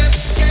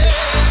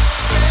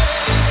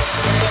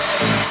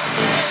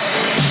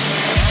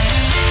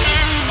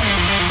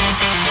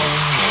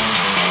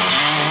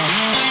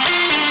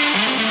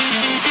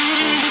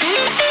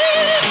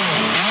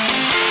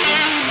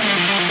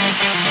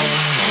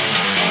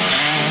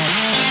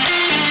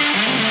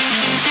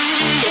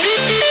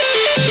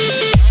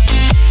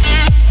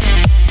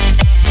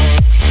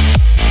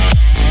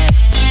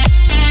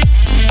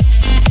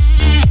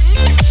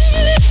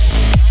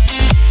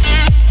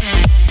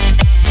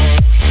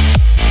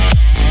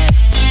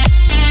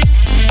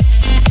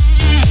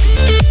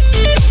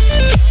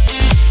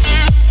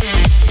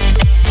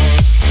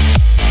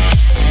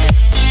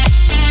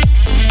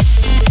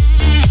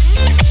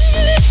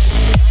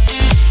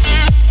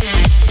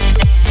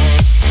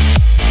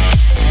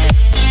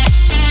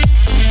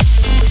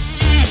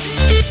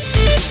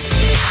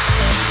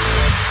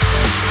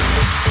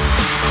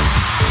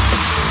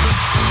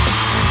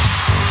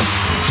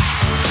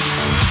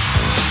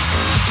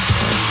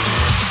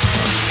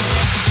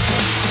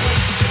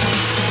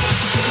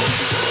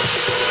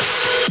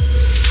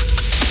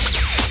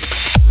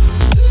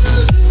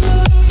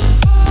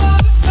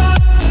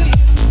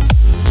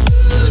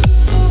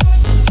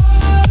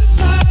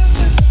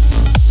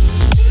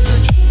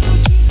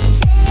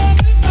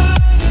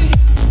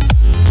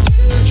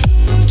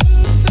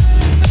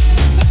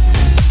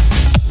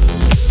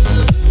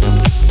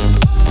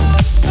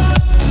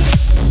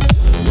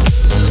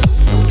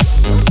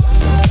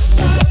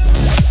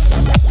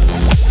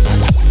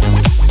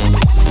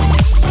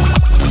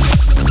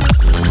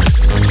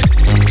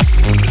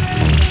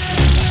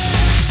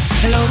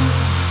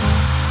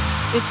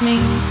 It's me.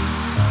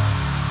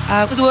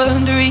 I was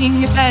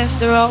wondering if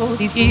after all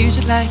these years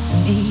you'd like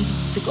me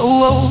to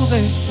go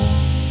over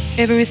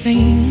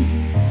everything.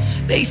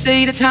 They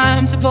say the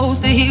time's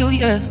supposed to heal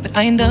you, but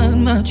I ain't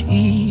done much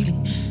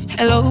healing.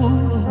 Hello,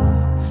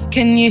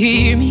 can you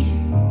hear me?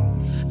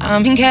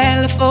 I'm in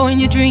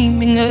California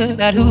dreaming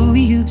about who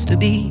we used to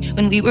be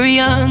when we were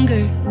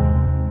younger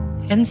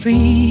and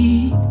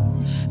free.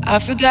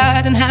 I've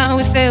forgotten how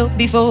it felt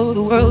before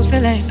the world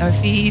fell at our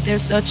feet.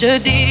 There's such a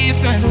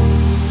difference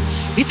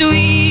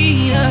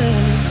between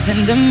us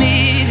and a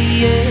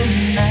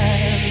million miles.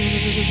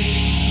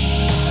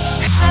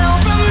 Hello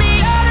from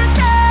the other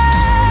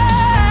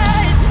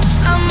side.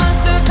 I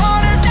must have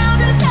called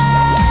 1,000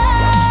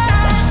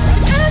 times to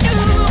tell you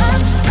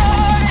I'm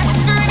sorry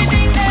for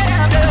everything that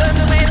I've done.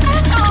 The way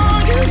that all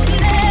you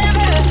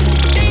never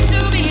seem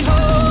to be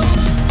home.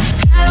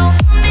 Hello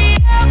from the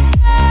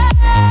outside.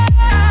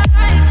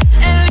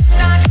 At least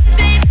I can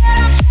say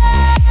that I'm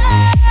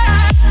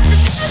trying to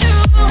tell you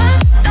I'm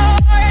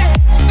sorry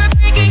for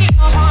breaking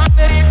your heart,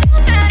 but it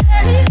don't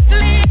matter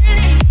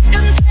clearly.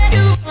 Doesn't tear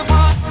you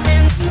apart.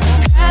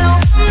 Hello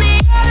from the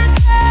other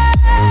side.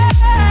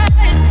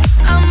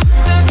 I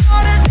must have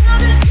called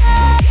 1,000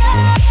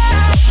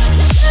 times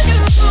to tell you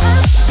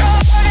I'm sorry for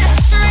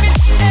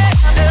everything that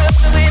I've done.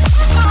 The way that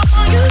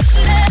all you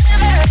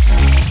never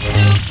seem to be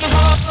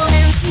home.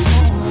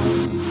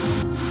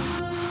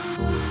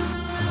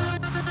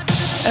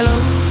 Hello,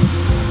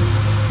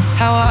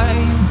 how are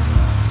you?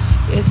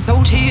 It's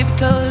so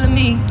typical of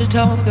me to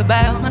talk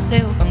about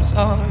myself. I'm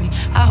sorry.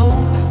 I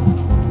hope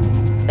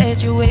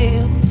that you're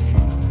well.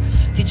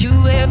 Did you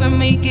ever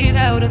make it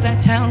out of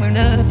that town where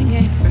nothing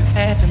ever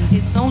happened?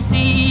 It's no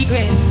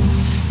secret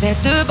that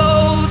the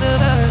both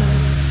of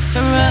us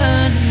are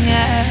running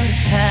out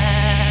of time.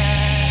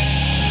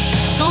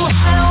 So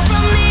hello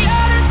from the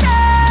other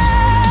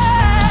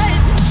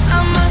side. I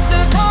must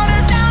have called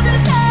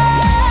 1,000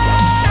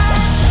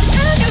 times to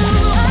tell you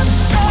I'm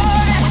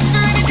sorry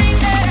for everything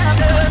that I've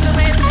done. The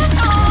way that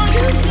all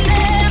you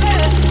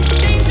never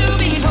seem to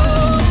be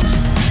home.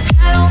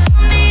 Hello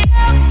from the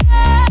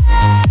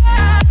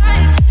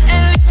outside.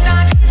 At least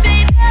I can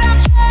say that I'm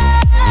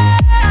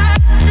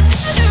trying to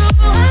tell you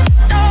I'm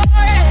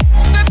sorry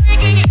for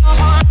breaking your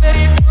heart, but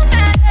it don't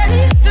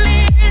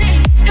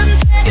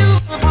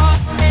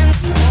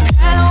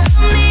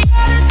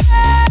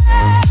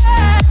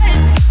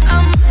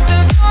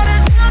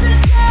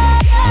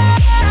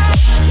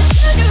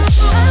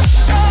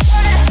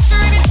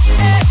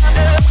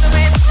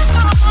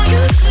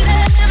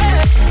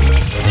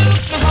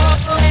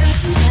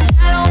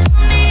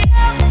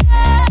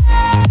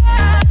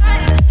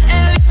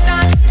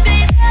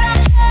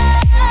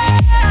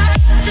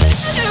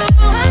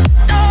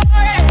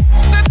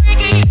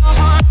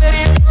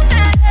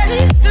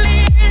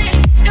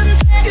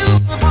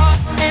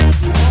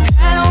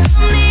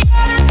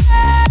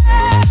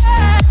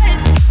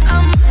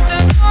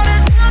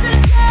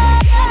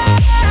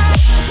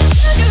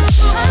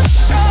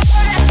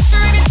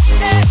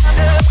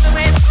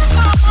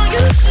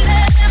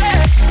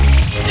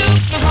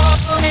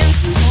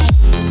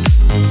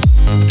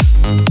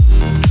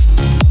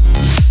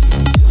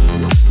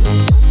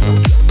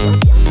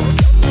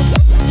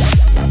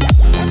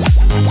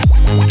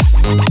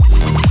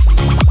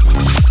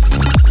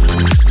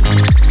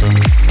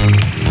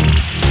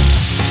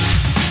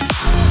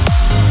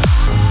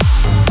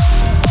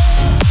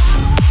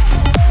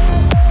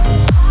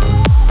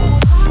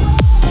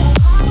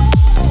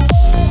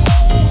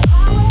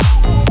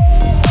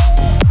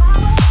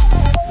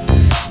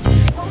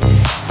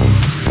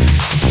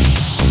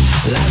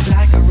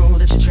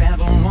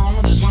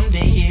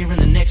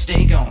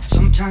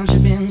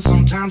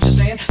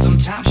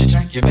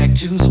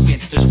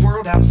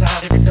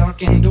outside every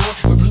darkened door,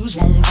 where blues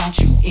won't haunt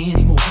you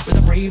anymore. Where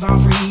the brave are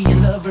free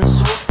and lovers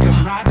soar.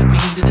 Come ride with me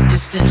to the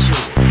distant shore.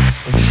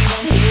 We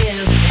won't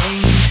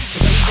hesitate to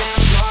lay down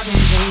garden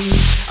gate.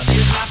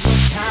 There's not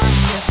much time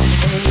left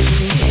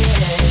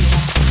today.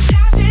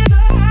 Life is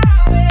a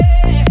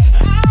highway,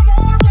 I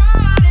wanna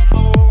ride it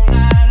all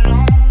night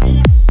long.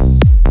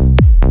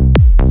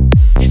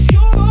 If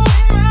you're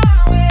going my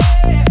way,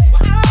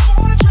 well, I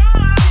wanna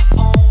drive it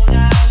all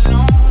night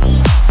long.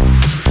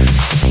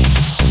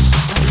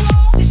 Through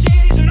all these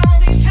cities and all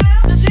these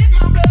towns, it's hit my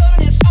blood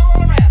and it's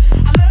all around.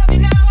 I love you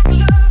now like I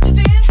loved you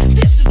then.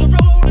 This is the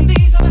road and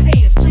these are the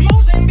hands. From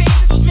Mozambique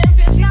to those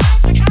Memphis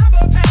nights, the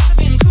Khyber Pass have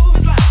been cool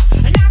as lights.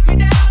 And knock me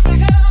down and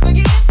back up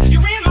again.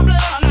 You're in my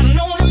blood, I'm not a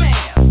lonely man.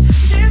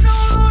 There's no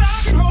road I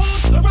can hold,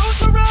 the road's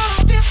so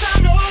rough, this I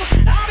know.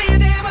 I'll be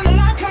there when the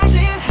light comes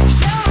in. Just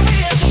tell me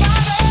we're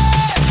survivors.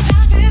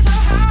 Life is a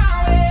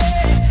highway,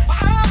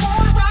 I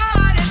wanna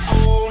ride it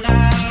all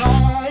night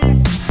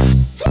long.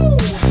 Woo!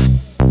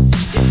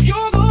 If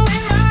you're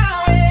going my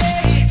way,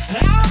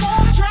 I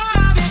wanna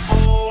drive it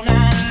all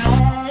night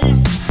long.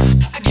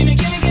 Gimme,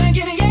 gimme, gimme,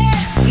 gimme, yeah.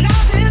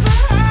 Life is a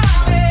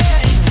highway,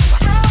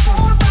 I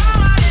wanna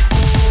ride it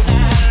all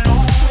night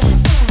long.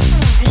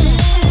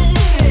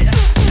 Yeah.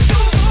 If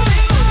you're going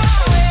my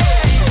way,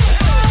 I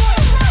wanna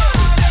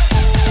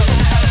ride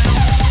it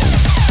all night long.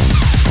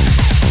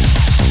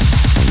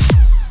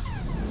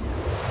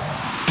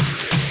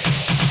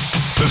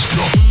 Let's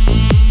go.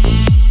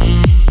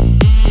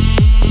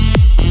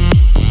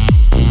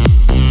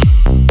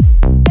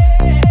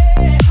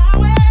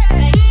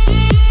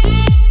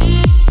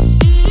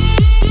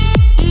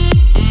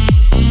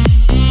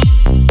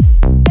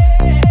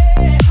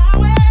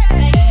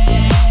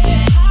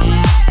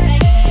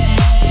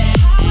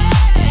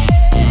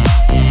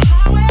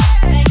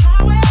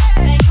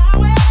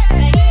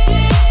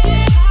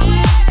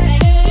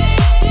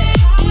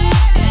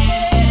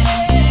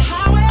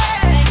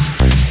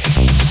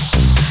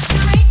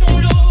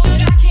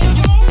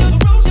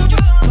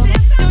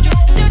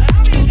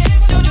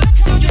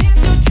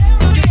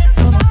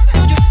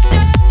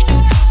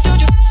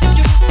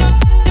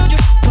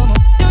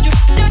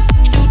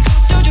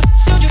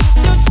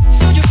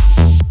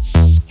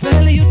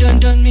 Well, you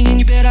done me and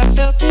you bet I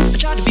felt it. I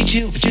tried to beat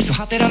you, but you're so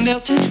hot that I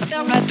melted. I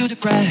fell right through the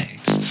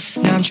cracks.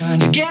 Now I'm trying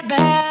to get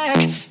back.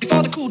 Before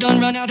the cool done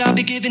run out, I'll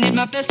be giving it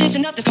my bestest,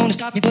 and nothing's gonna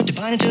stop me but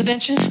divine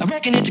intervention. I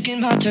reckon it's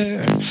again my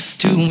turn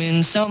to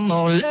win some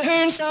or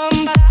learn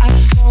some, but I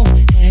won't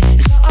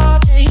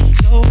hesitate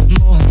no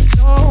more,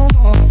 no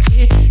more.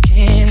 It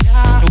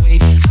cannot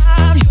wait.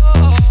 I'm yours.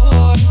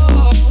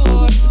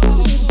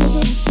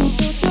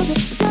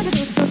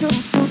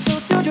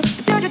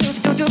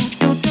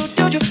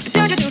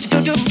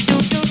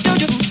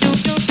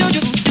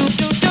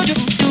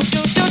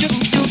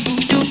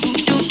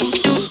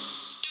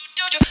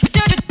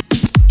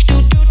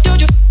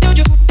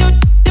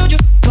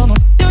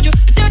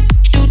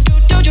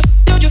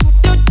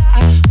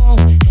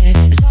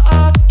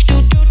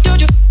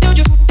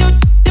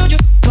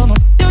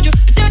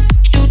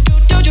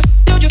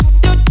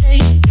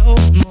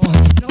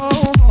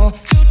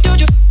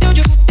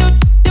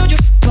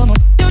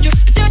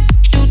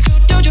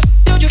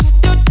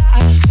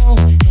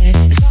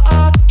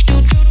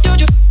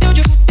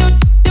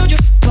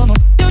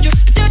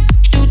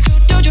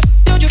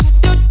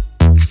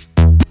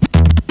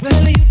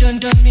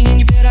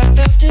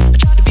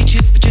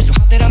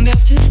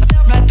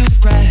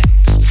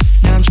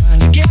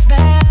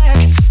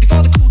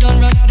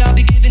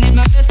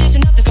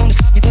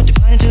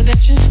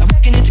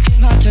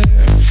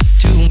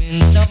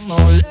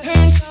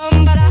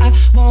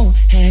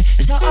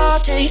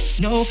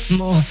 No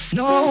more,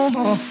 no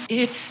more,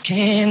 it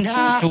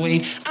cannot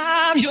wait.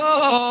 I'm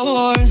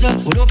yours.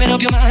 Well, open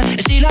up your mind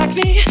and see like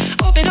me.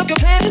 Open up your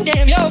plans and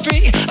damn, you're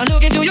free. I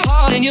look into your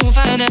heart and you will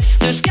find that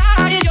the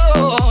sky is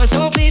yours.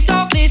 So please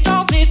don't, please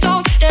don't, please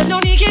don't. There's no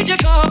need to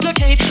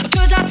complicate,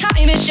 cause our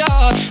time is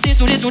short.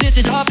 This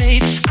is our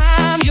fate.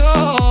 I'm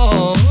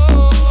yours.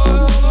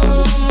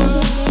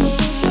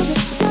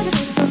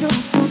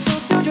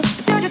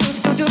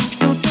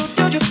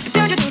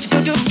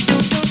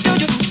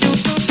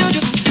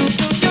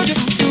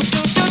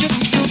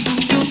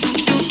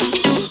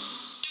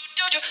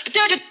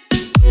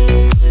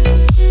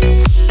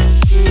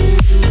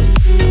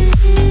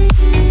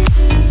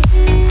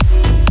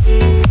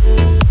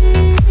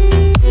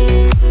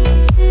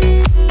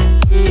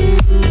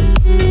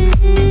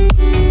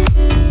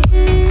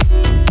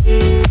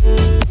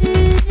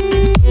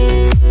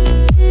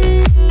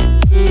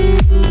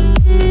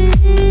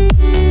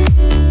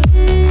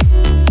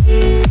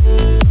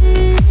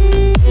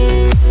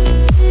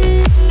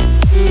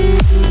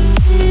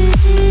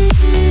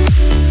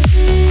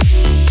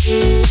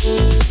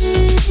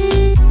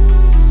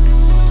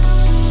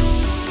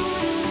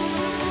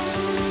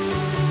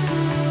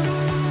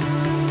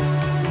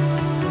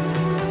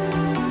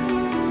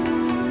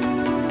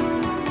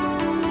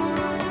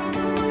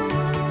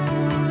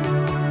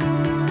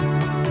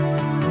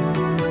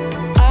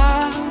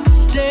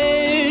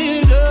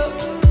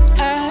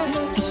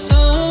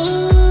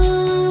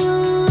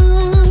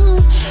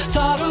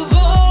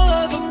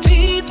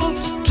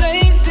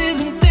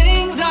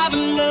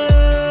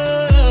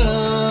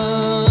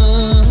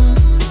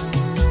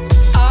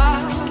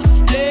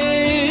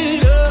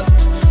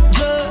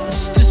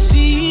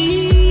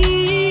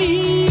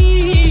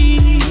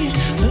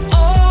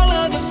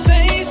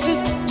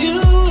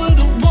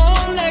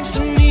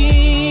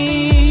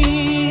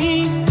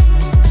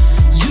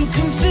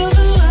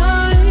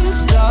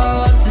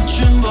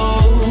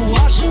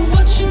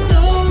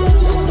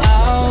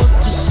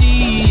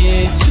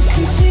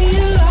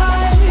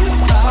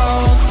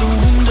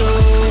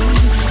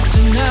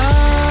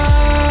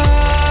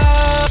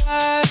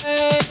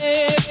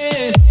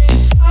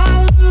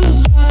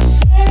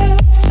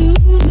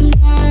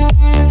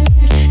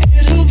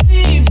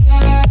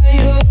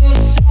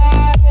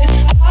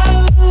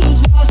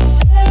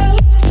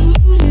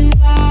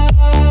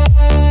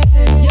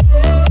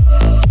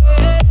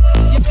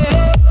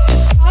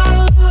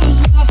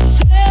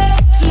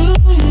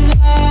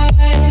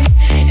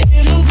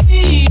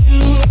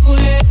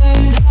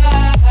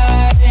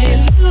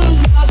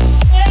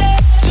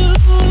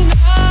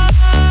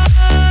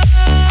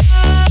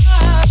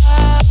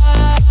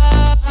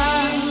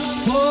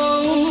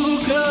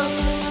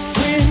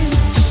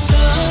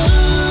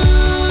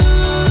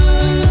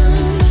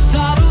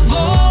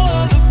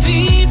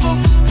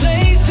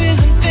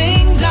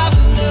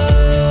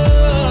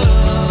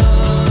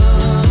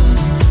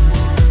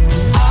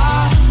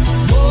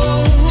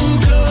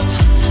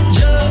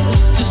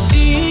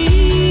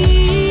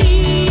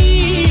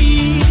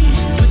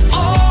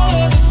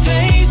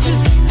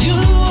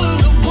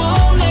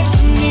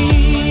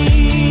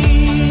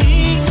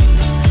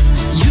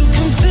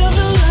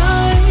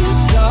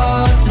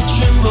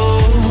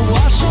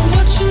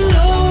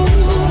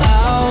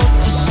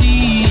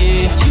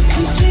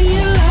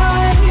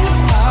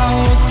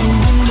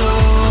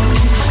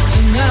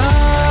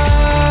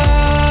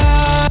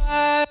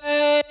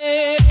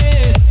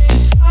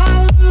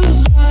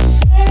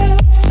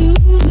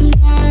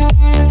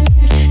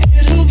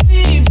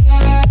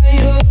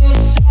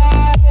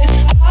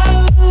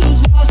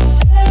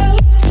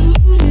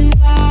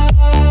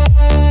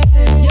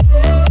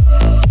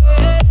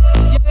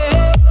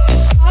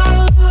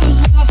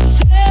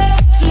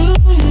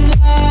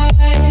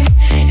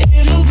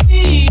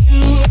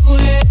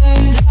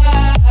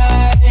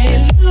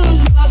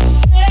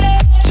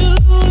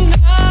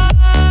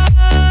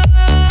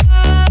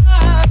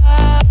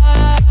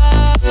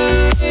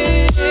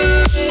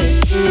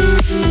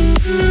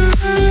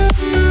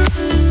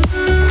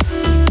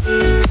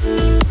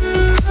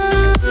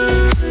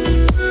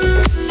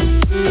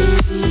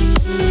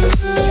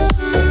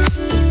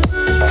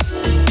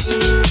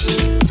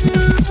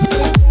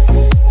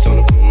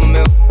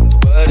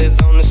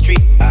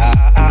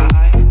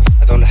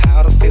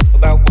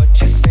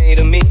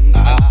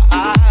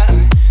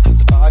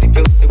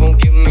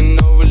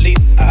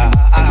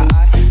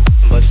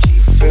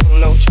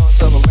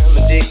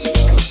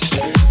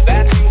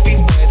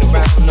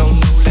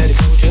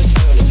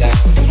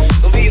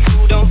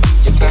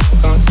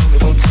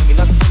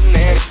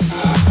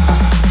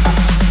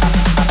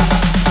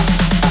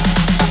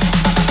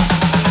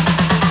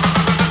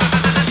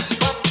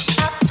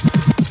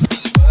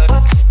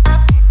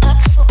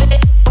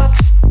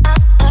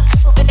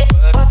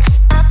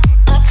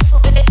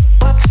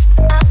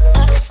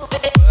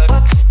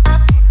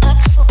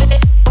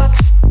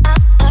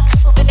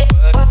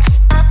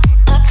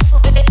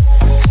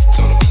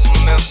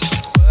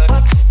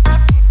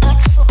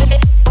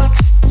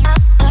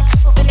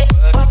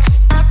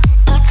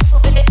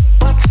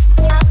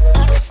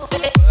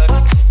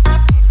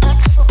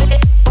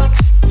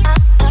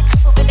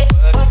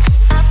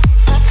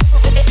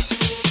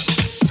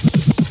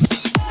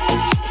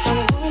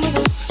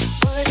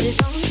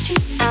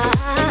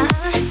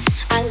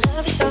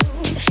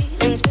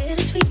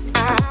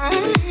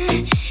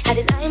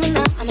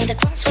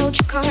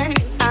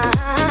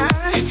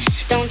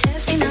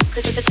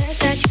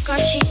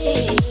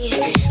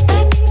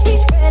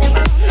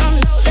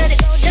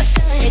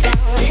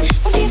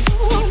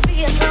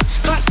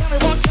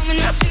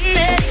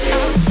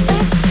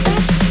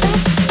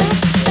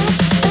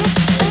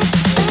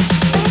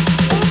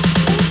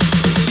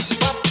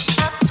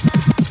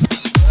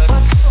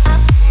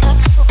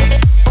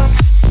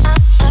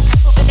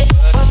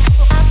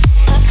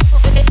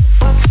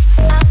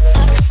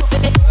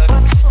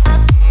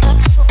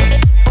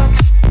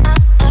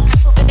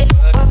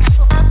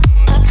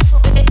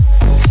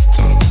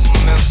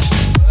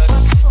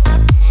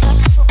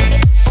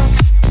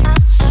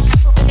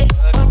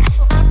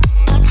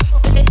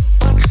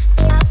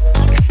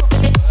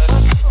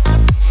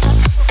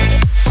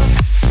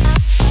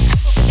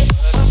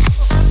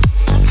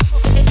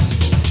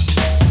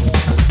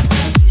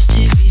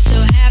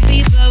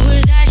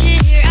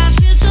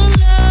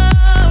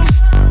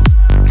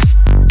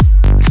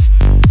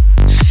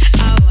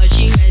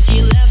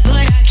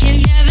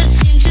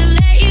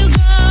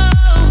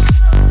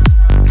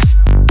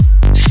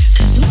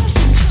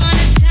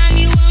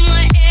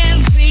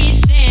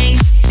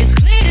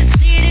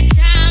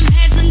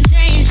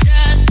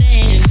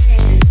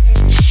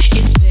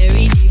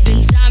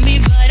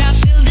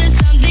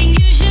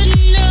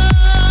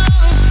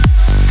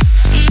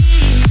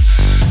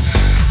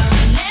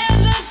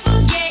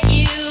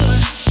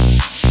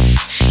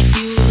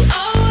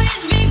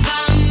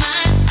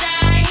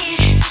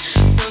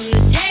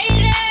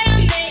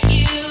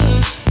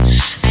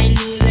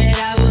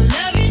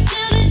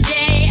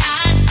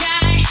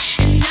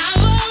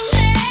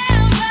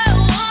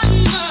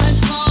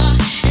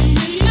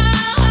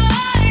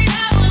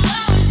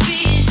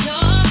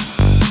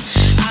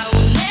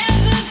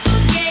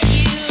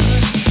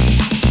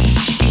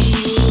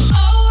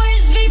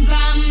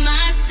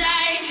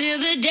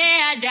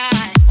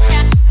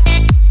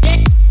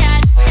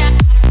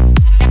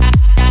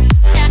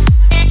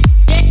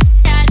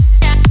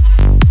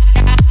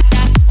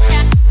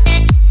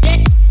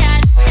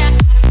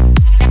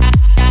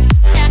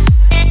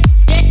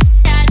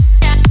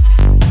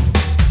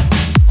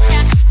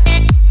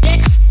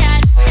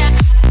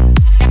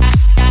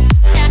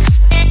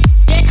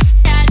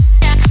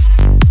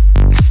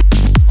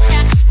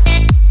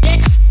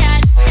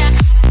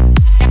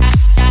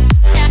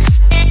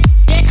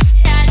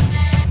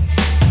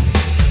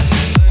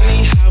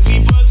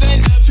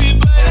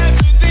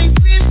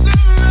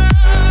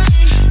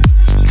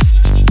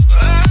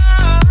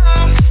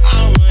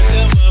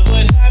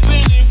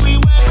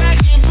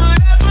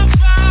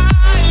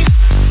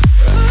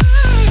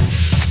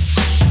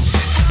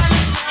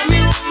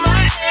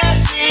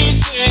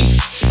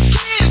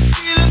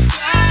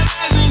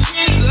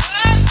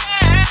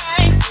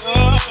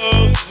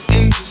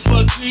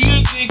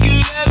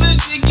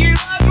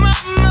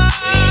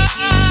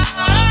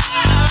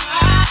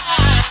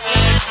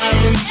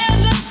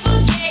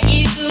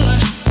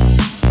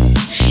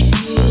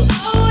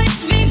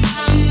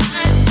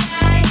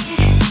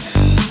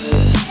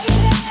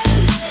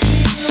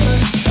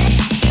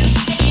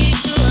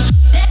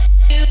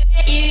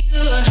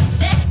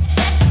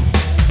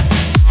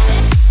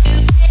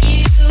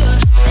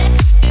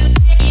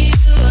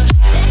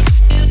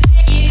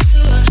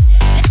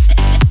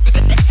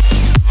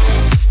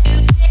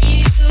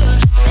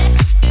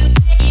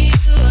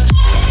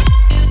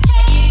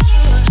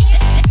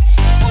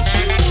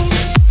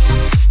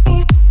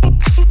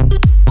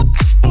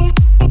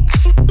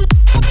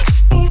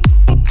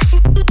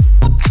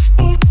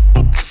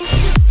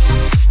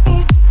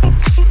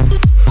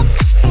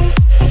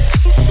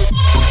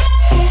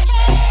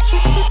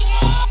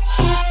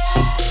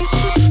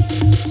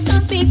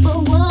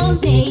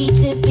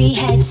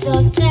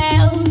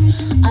 hotels.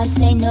 I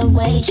say no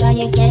way, try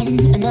again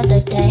another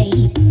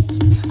day.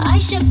 I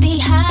should be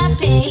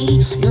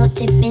happy, not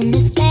tipping the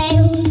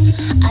scales.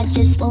 I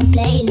just won't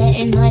play,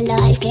 letting my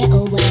life get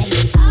away.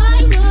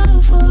 I'm no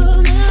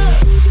fool, no,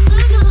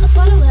 I'm not a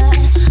follower.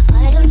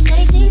 I don't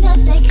take things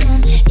as they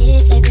come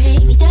if they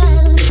bring me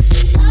down.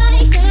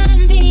 Life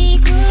can be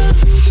cruel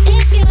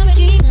if you're a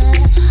dreamer.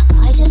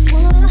 I just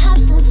wanna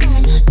have some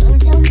fun, don't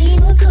tell me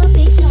what could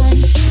be done.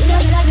 You know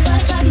you like it,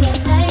 but it drives you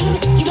insane.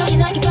 You know you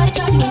like it, but it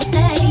drives you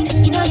insane.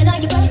 You know you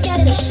like it, but you're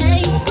scared of the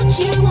shame. What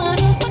you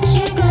want, what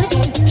you gonna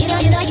do? You know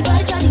you like it,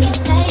 but it drives you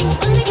insane.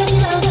 Only because you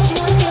know that you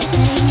wanna feel the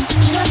same.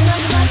 You know you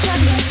like it, but it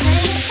drives you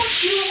insane. What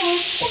you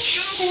want, what you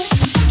want,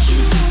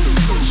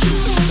 what you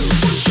want,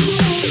 what you want, what you want,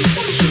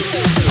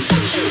 what you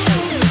want, what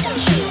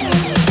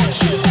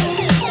you want, what you want,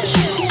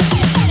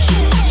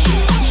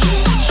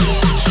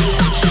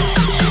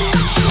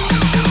 what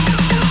you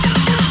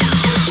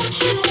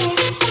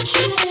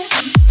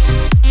want.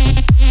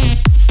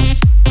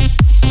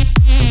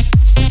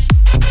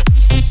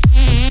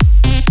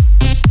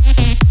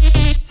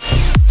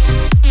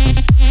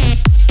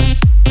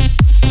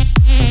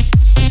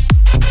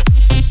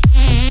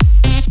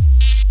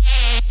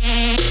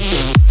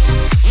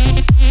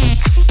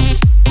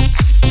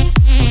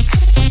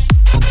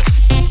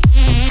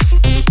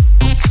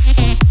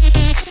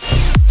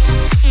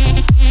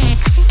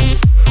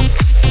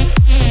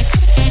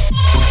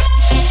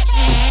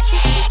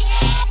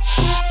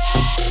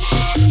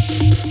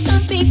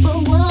 Some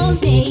people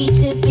want me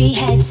to be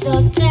heads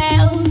or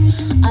tails.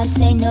 I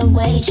say no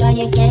way, try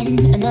again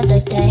another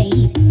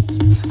day.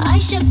 I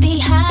should be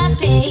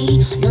happy,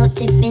 not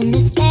tipping the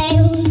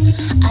scales.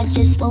 I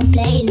just won't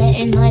play,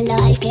 letting my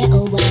life get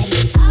away.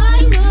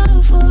 I'm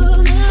no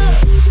fool, no,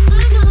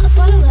 I'm not a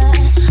follower.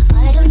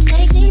 I don't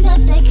take things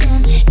as they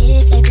come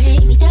if they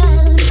bring me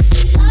down.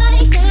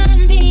 Life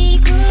can be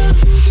cruel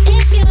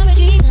if you're a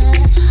dreamer.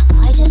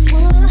 I just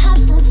wanna have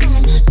some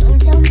fun, don't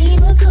tell me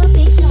what could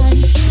be done.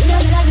 You know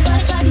you like it,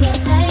 but it drives you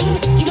insane.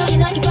 You know you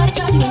like it, but it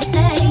drives you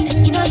insane.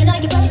 You know you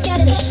like it, but you're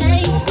scared of the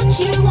shame. What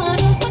you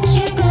want, what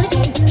you gonna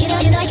do? You know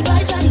you like it,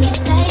 but it drives you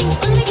insane.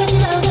 Only because you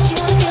know that you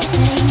wanna feel the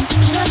same.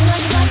 You know you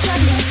like it, but it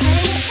drives you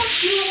insane. What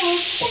you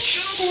want, what you want,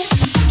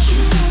 what you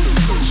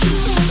want, what you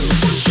want, what you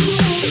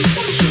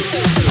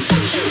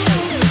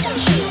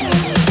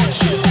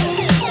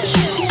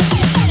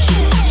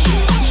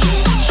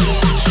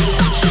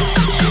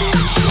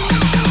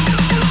want, what you want, what you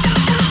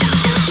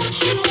want,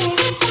 what you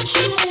want, what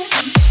you want,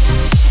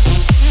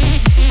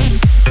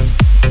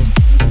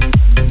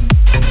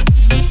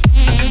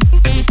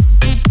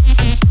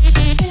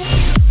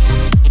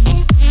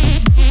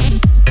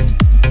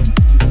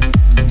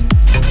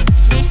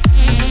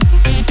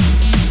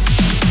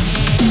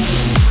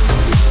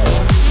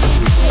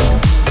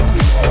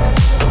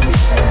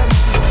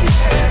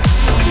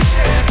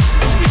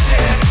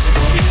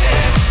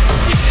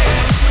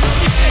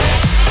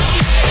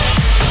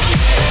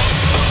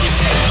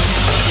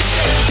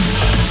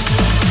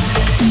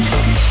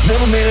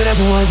 Never made it as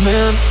a wise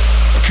man.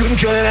 I couldn't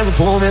cut it as a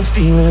poor man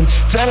stealing.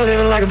 Tired of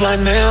living like a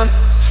blind man.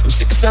 I'm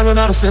sick aside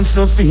without a sense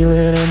of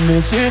feeling. And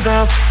this is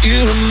how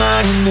you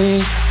remind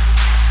me.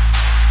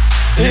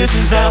 This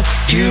is how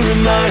you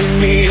remind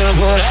me of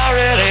what I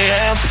really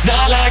am. It's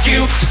not like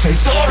you to say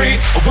sorry.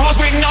 I was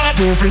waiting on a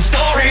different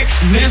story.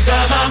 And this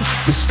time I'm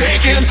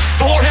mistaken.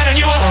 Forehead and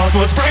your heart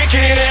was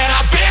breaking. And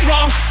I've been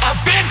wrong,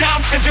 I've been down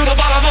into the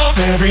bottom of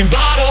every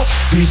bottle.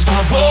 These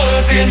are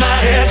words in my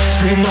head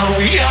scream, oh,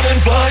 we having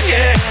fun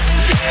yet?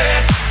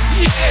 Yeah,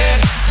 yeah,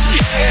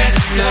 yeah,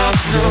 no,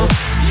 no.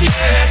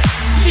 Yeah,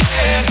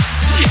 yeah,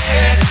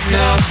 yeah,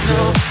 no, no.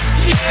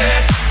 Yeah,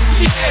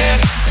 yeah,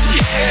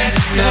 yeah,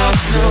 no,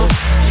 no.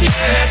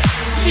 Yeah,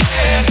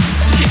 yeah,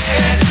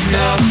 yeah,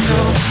 no,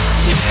 no.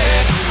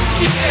 Yeah,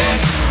 yeah, yeah,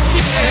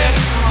 yeah,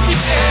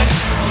 yeah,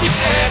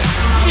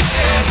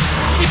 yeah,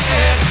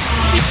 yeah.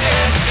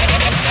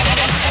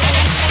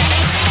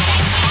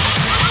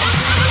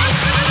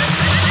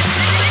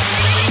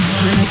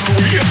 Scream,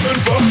 we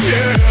haven't fun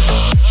yet.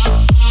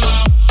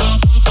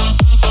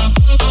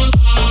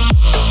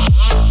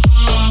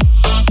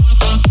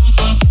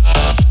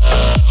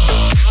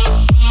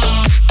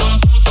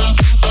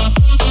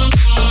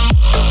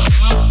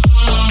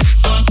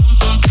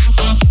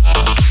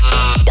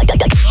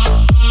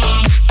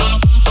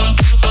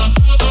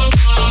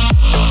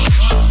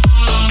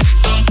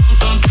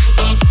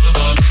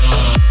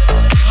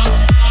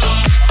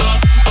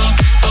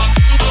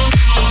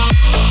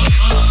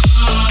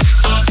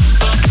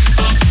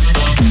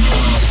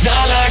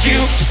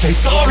 Say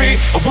sorry,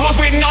 I was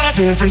waiting on a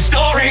different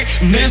story.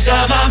 And this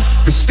time I'm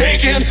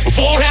mistaken.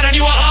 Forehead and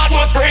your heart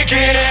was breaking.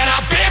 And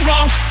I've been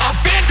wrong, I've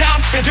been down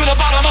into the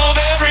bottom of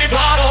every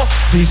bottle.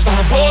 These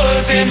are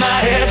words in my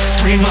head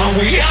scream, are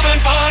we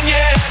having fun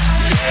yet?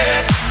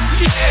 Yeah,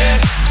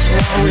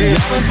 All we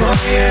ever from,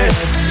 yes.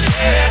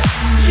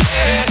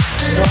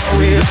 All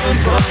we ever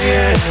from,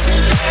 yes.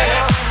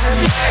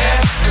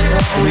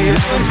 All we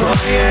ever from,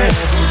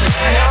 yes.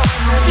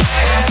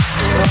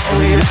 All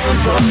we ever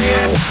from,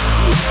 yes.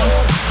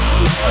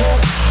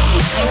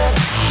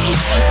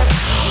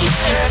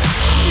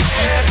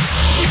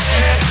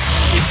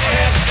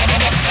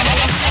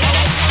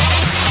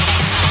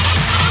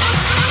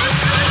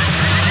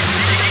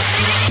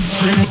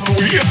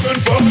 We haven't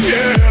fun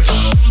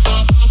yet.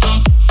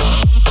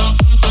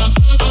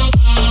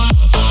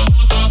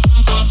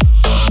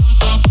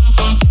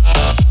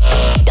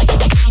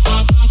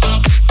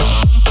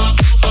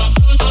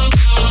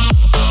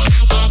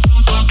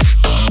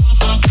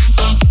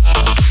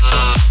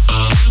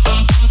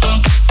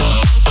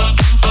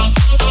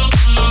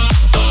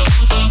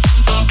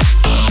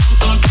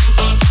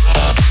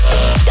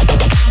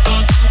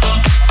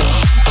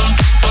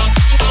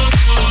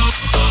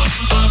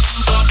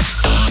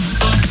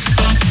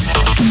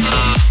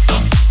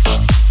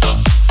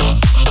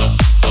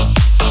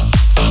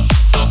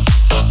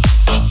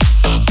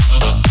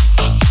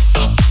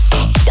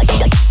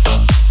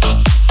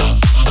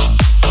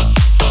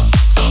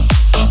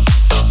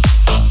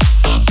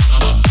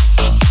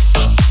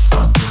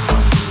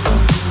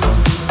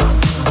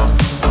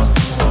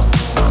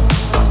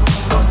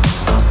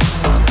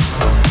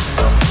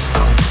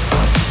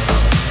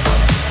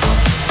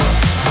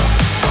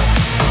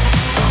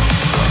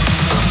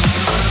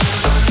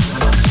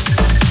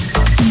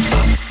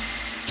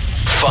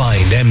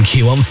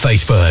 MQ on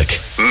Facebook.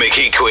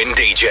 Mickey Quinn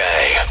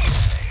DJ.